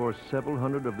 presided before several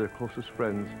hundred of their closest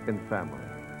friends and family.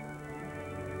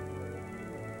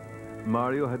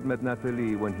 Mario had met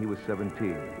Nathalie when he was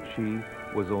 17. She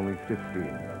was only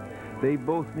 15. They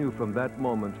both knew from that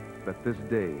moment that this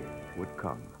day would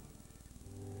come.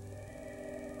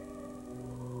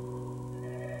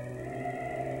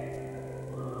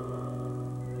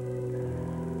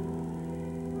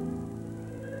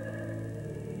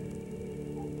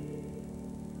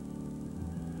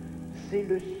 C'est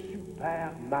le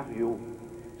super Mario.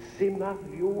 C'est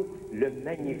Mario le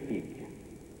magnifique.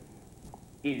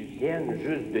 Ils viennent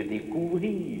juste de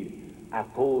découvrir, à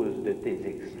cause de tes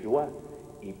exploits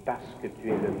et parce que tu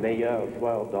es le meilleur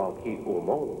joueur de hockey au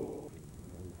monde.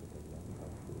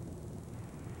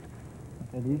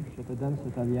 Nathalie, je te donne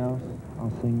cette alliance en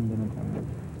signe de notre amour.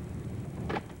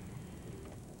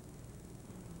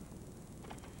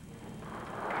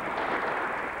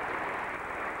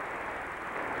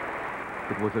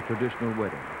 It was a traditional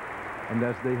wedding, and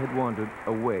as they had wandered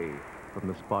away from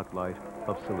the spotlight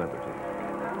of celebrity.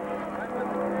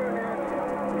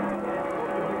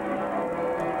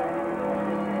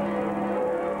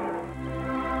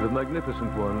 The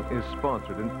Magnificent One is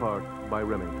sponsored in part by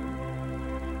Remington.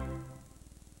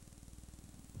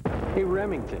 Hey,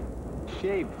 Remington,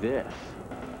 shave this.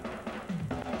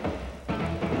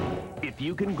 If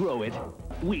you can grow it,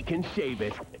 we can shave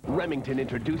it. Remington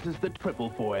introduces the triple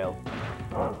foil.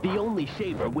 The only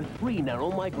shaver with 3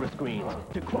 narrow microscreens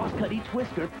to cross-cut each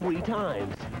whisker 3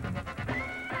 times.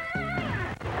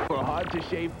 For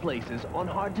hard-to-shave places on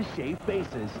hard-to-shave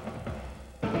faces.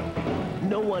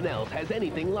 No one else has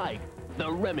anything like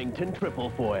the Remington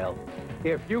triple foil.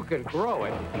 If you can grow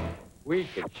it, we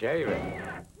can shave it.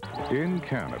 In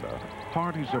Canada,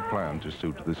 parties are planned to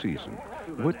suit the season.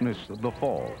 Witness the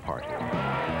fall party.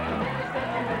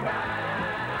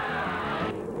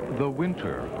 The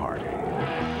winter party.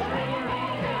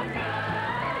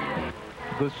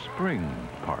 The spring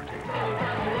party.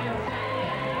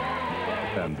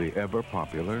 And the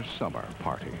ever-popular summer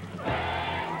party.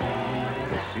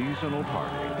 The seasonal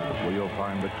party where you'll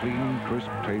find the clean,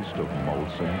 crisp taste of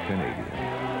Molson Canadian.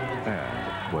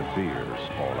 And what beer's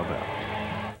all about.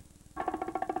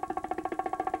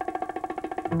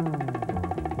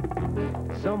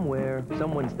 Somewhere,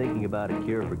 someone's thinking about a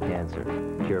cure for cancer,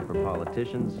 a cure for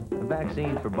politicians, a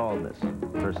vaccine for baldness,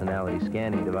 a personality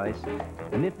scanning device,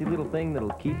 a nifty little thing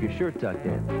that'll keep your shirt tucked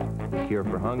in, a cure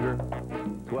for hunger,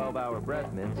 12-hour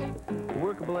breath mints, a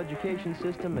workable education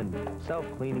system, and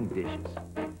self-cleaning dishes.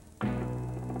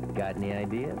 Got any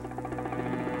ideas?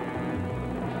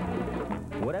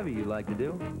 Whatever you'd like to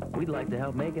do, we'd like to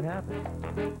help make it happen.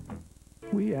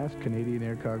 We asked Canadian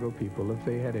Air Cargo people if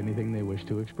they had anything they wish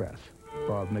to express.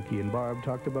 Bob, Mickey, and Barb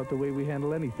talked about the way we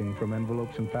handle anything from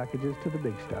envelopes and packages to the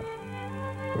big stuff.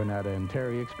 Renata and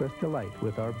Terry expressed delight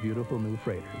with our beautiful new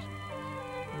freighters.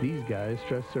 These guys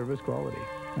stress service quality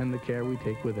and the care we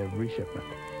take with every shipment.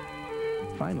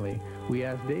 Finally, we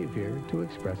asked Dave here to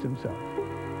express himself,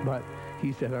 but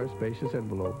he said our spacious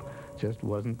envelope just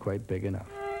wasn't quite big enough.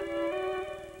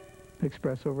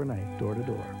 Express overnight, door to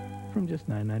door, from just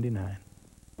 $9.99.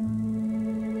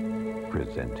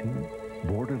 Presenting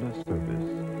borderless service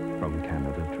from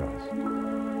Canada Trust.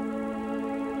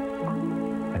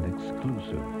 An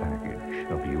exclusive package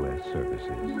of U.S.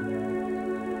 services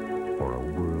for a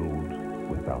world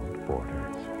without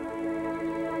borders.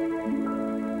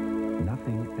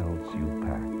 Nothing else you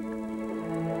pack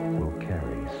will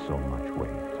carry so much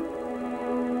weight.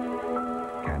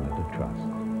 Canada Trust.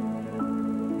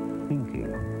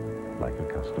 Thinking like a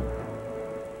customer.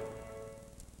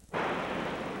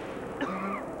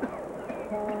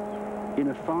 In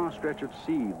a far stretch of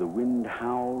sea, the wind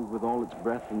howled with all its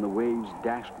breath and the waves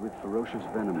dashed with ferocious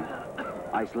venom.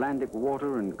 Icelandic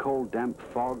water and cold, damp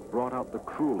fog brought out the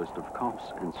cruelest of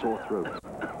coughs and sore throats.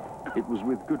 It was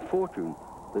with good fortune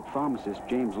that pharmacist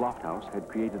James Lofthouse had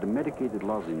created a medicated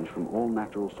lozenge from all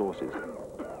natural sources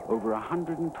over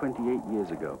 128 years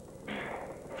ago.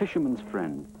 Fisherman's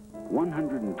Friend,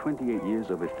 128 years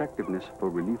of effectiveness for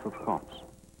relief of coughs.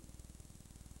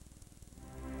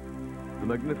 The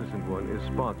Magnificent One is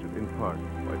sponsored in part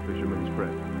by Fisherman's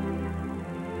Friend.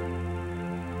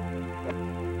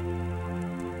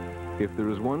 If there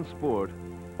is one sport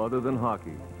other than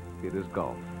hockey, it is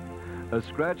golf. A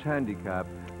scratch handicap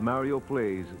Mario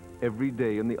plays every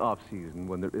day in the off-season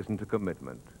when there isn't a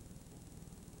commitment.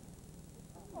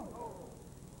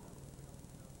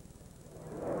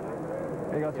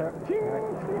 you go, sir.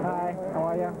 Hi, how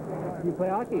are you? You play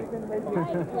hockey? I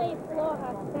play floor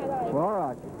hockey. Floor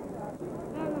hockey.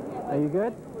 Are you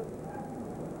good?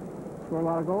 Score a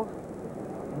lot of goals?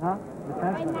 Huh?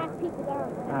 I knock people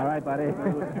down. All right, buddy.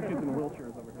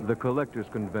 The Collectors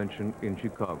Convention in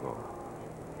Chicago.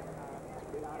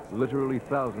 Literally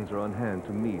thousands are on hand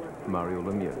to meet Mario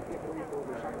Lemieux.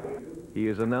 He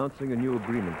is announcing a new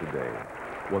agreement today,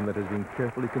 one that has been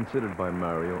carefully considered by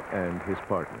Mario and his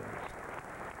partners.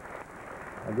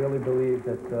 I really believe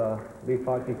that Leaf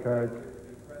Hockey cards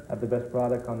have the best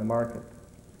product on the market.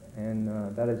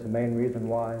 And that is the main reason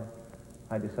why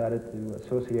I decided to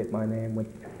associate my name with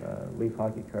Leaf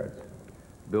Hockey cards.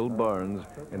 Bill Barnes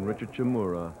and Richard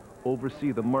Chimura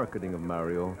oversee the marketing of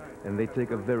Mario, and they take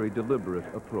a very deliberate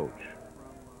approach.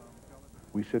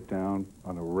 We sit down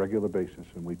on a regular basis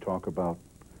and we talk about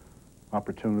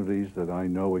opportunities that I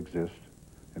know exist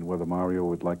and whether Mario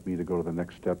would like me to go to the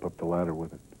next step up the ladder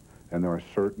with it. And there are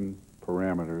certain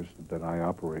parameters that I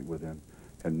operate within,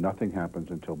 and nothing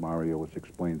happens until Mario has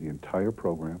explained the entire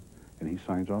program and he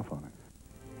signs off on it.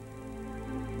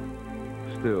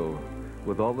 Still,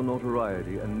 with all the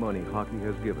notoriety and money hockey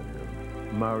has given him,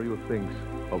 Mario thinks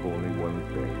of only one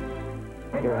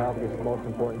thing. Your health is the most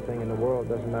important thing in the world.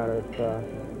 Doesn't matter if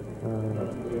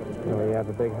you know, you have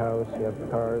a big house, you have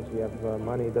cars, you have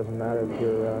money. It doesn't matter if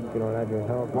you don't have your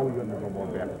health. When are you going to go more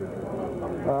back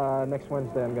surgery? Next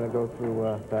Wednesday, I'm going to go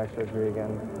through back surgery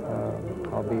again.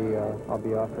 I'll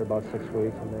be off for about 6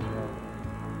 weeks, and then.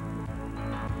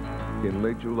 In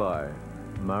late July,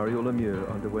 Mario Lemieux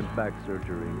underwent back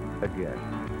surgery again.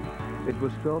 It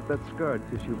was felt that scar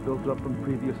tissue built up from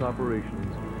previous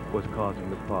operations was causing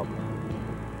the problem.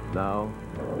 Now,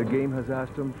 the game has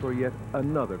asked him for yet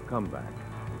another comeback.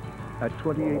 At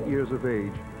 28 years of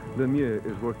age, Lemieux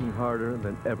is working harder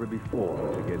than ever before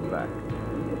to get back.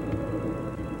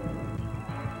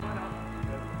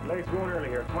 Ladies, going early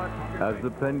here. Come on. As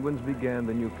the Penguins began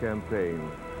the new campaign,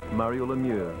 Mario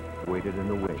Lemieux waited in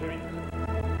the wings.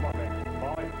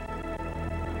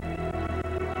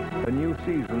 A new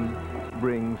season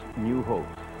brings new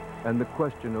hopes, and the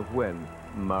question of when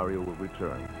Mario will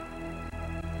return.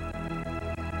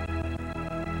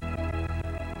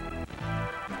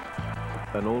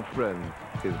 An old friend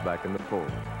is back in the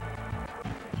fold.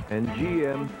 And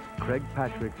GM Craig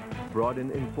Patrick brought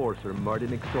in enforcer Marty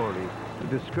McSorley to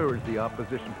discourage the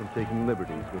opposition from taking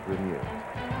liberties with Lemieux.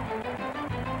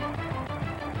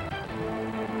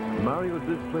 Mario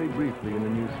did play briefly in the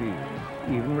new season,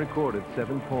 even recorded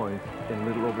 7 points in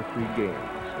little over 3 games.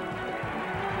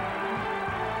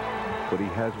 But he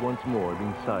has once more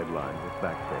been sidelined with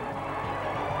back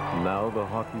pain. Now the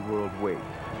hockey world waits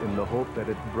in the hope that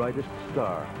its brightest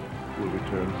star will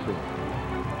return soon.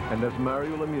 And as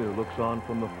Mario Lemieux looks on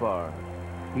from afar,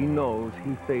 he knows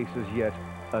he faces yet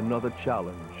another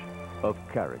challenge of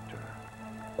character.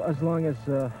 As long as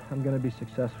I'm going to be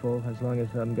successful, as long as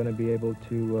I'm going to be able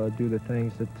to do the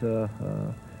things that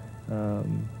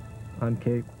I'm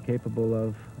capable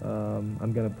of,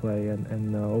 I'm going to play,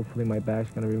 and hopefully my back's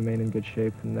going to remain in good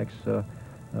shape for the next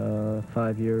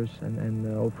 5 years, and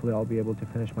hopefully I'll be able to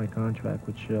finish my contract,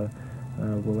 which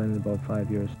will end in about 5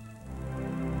 years.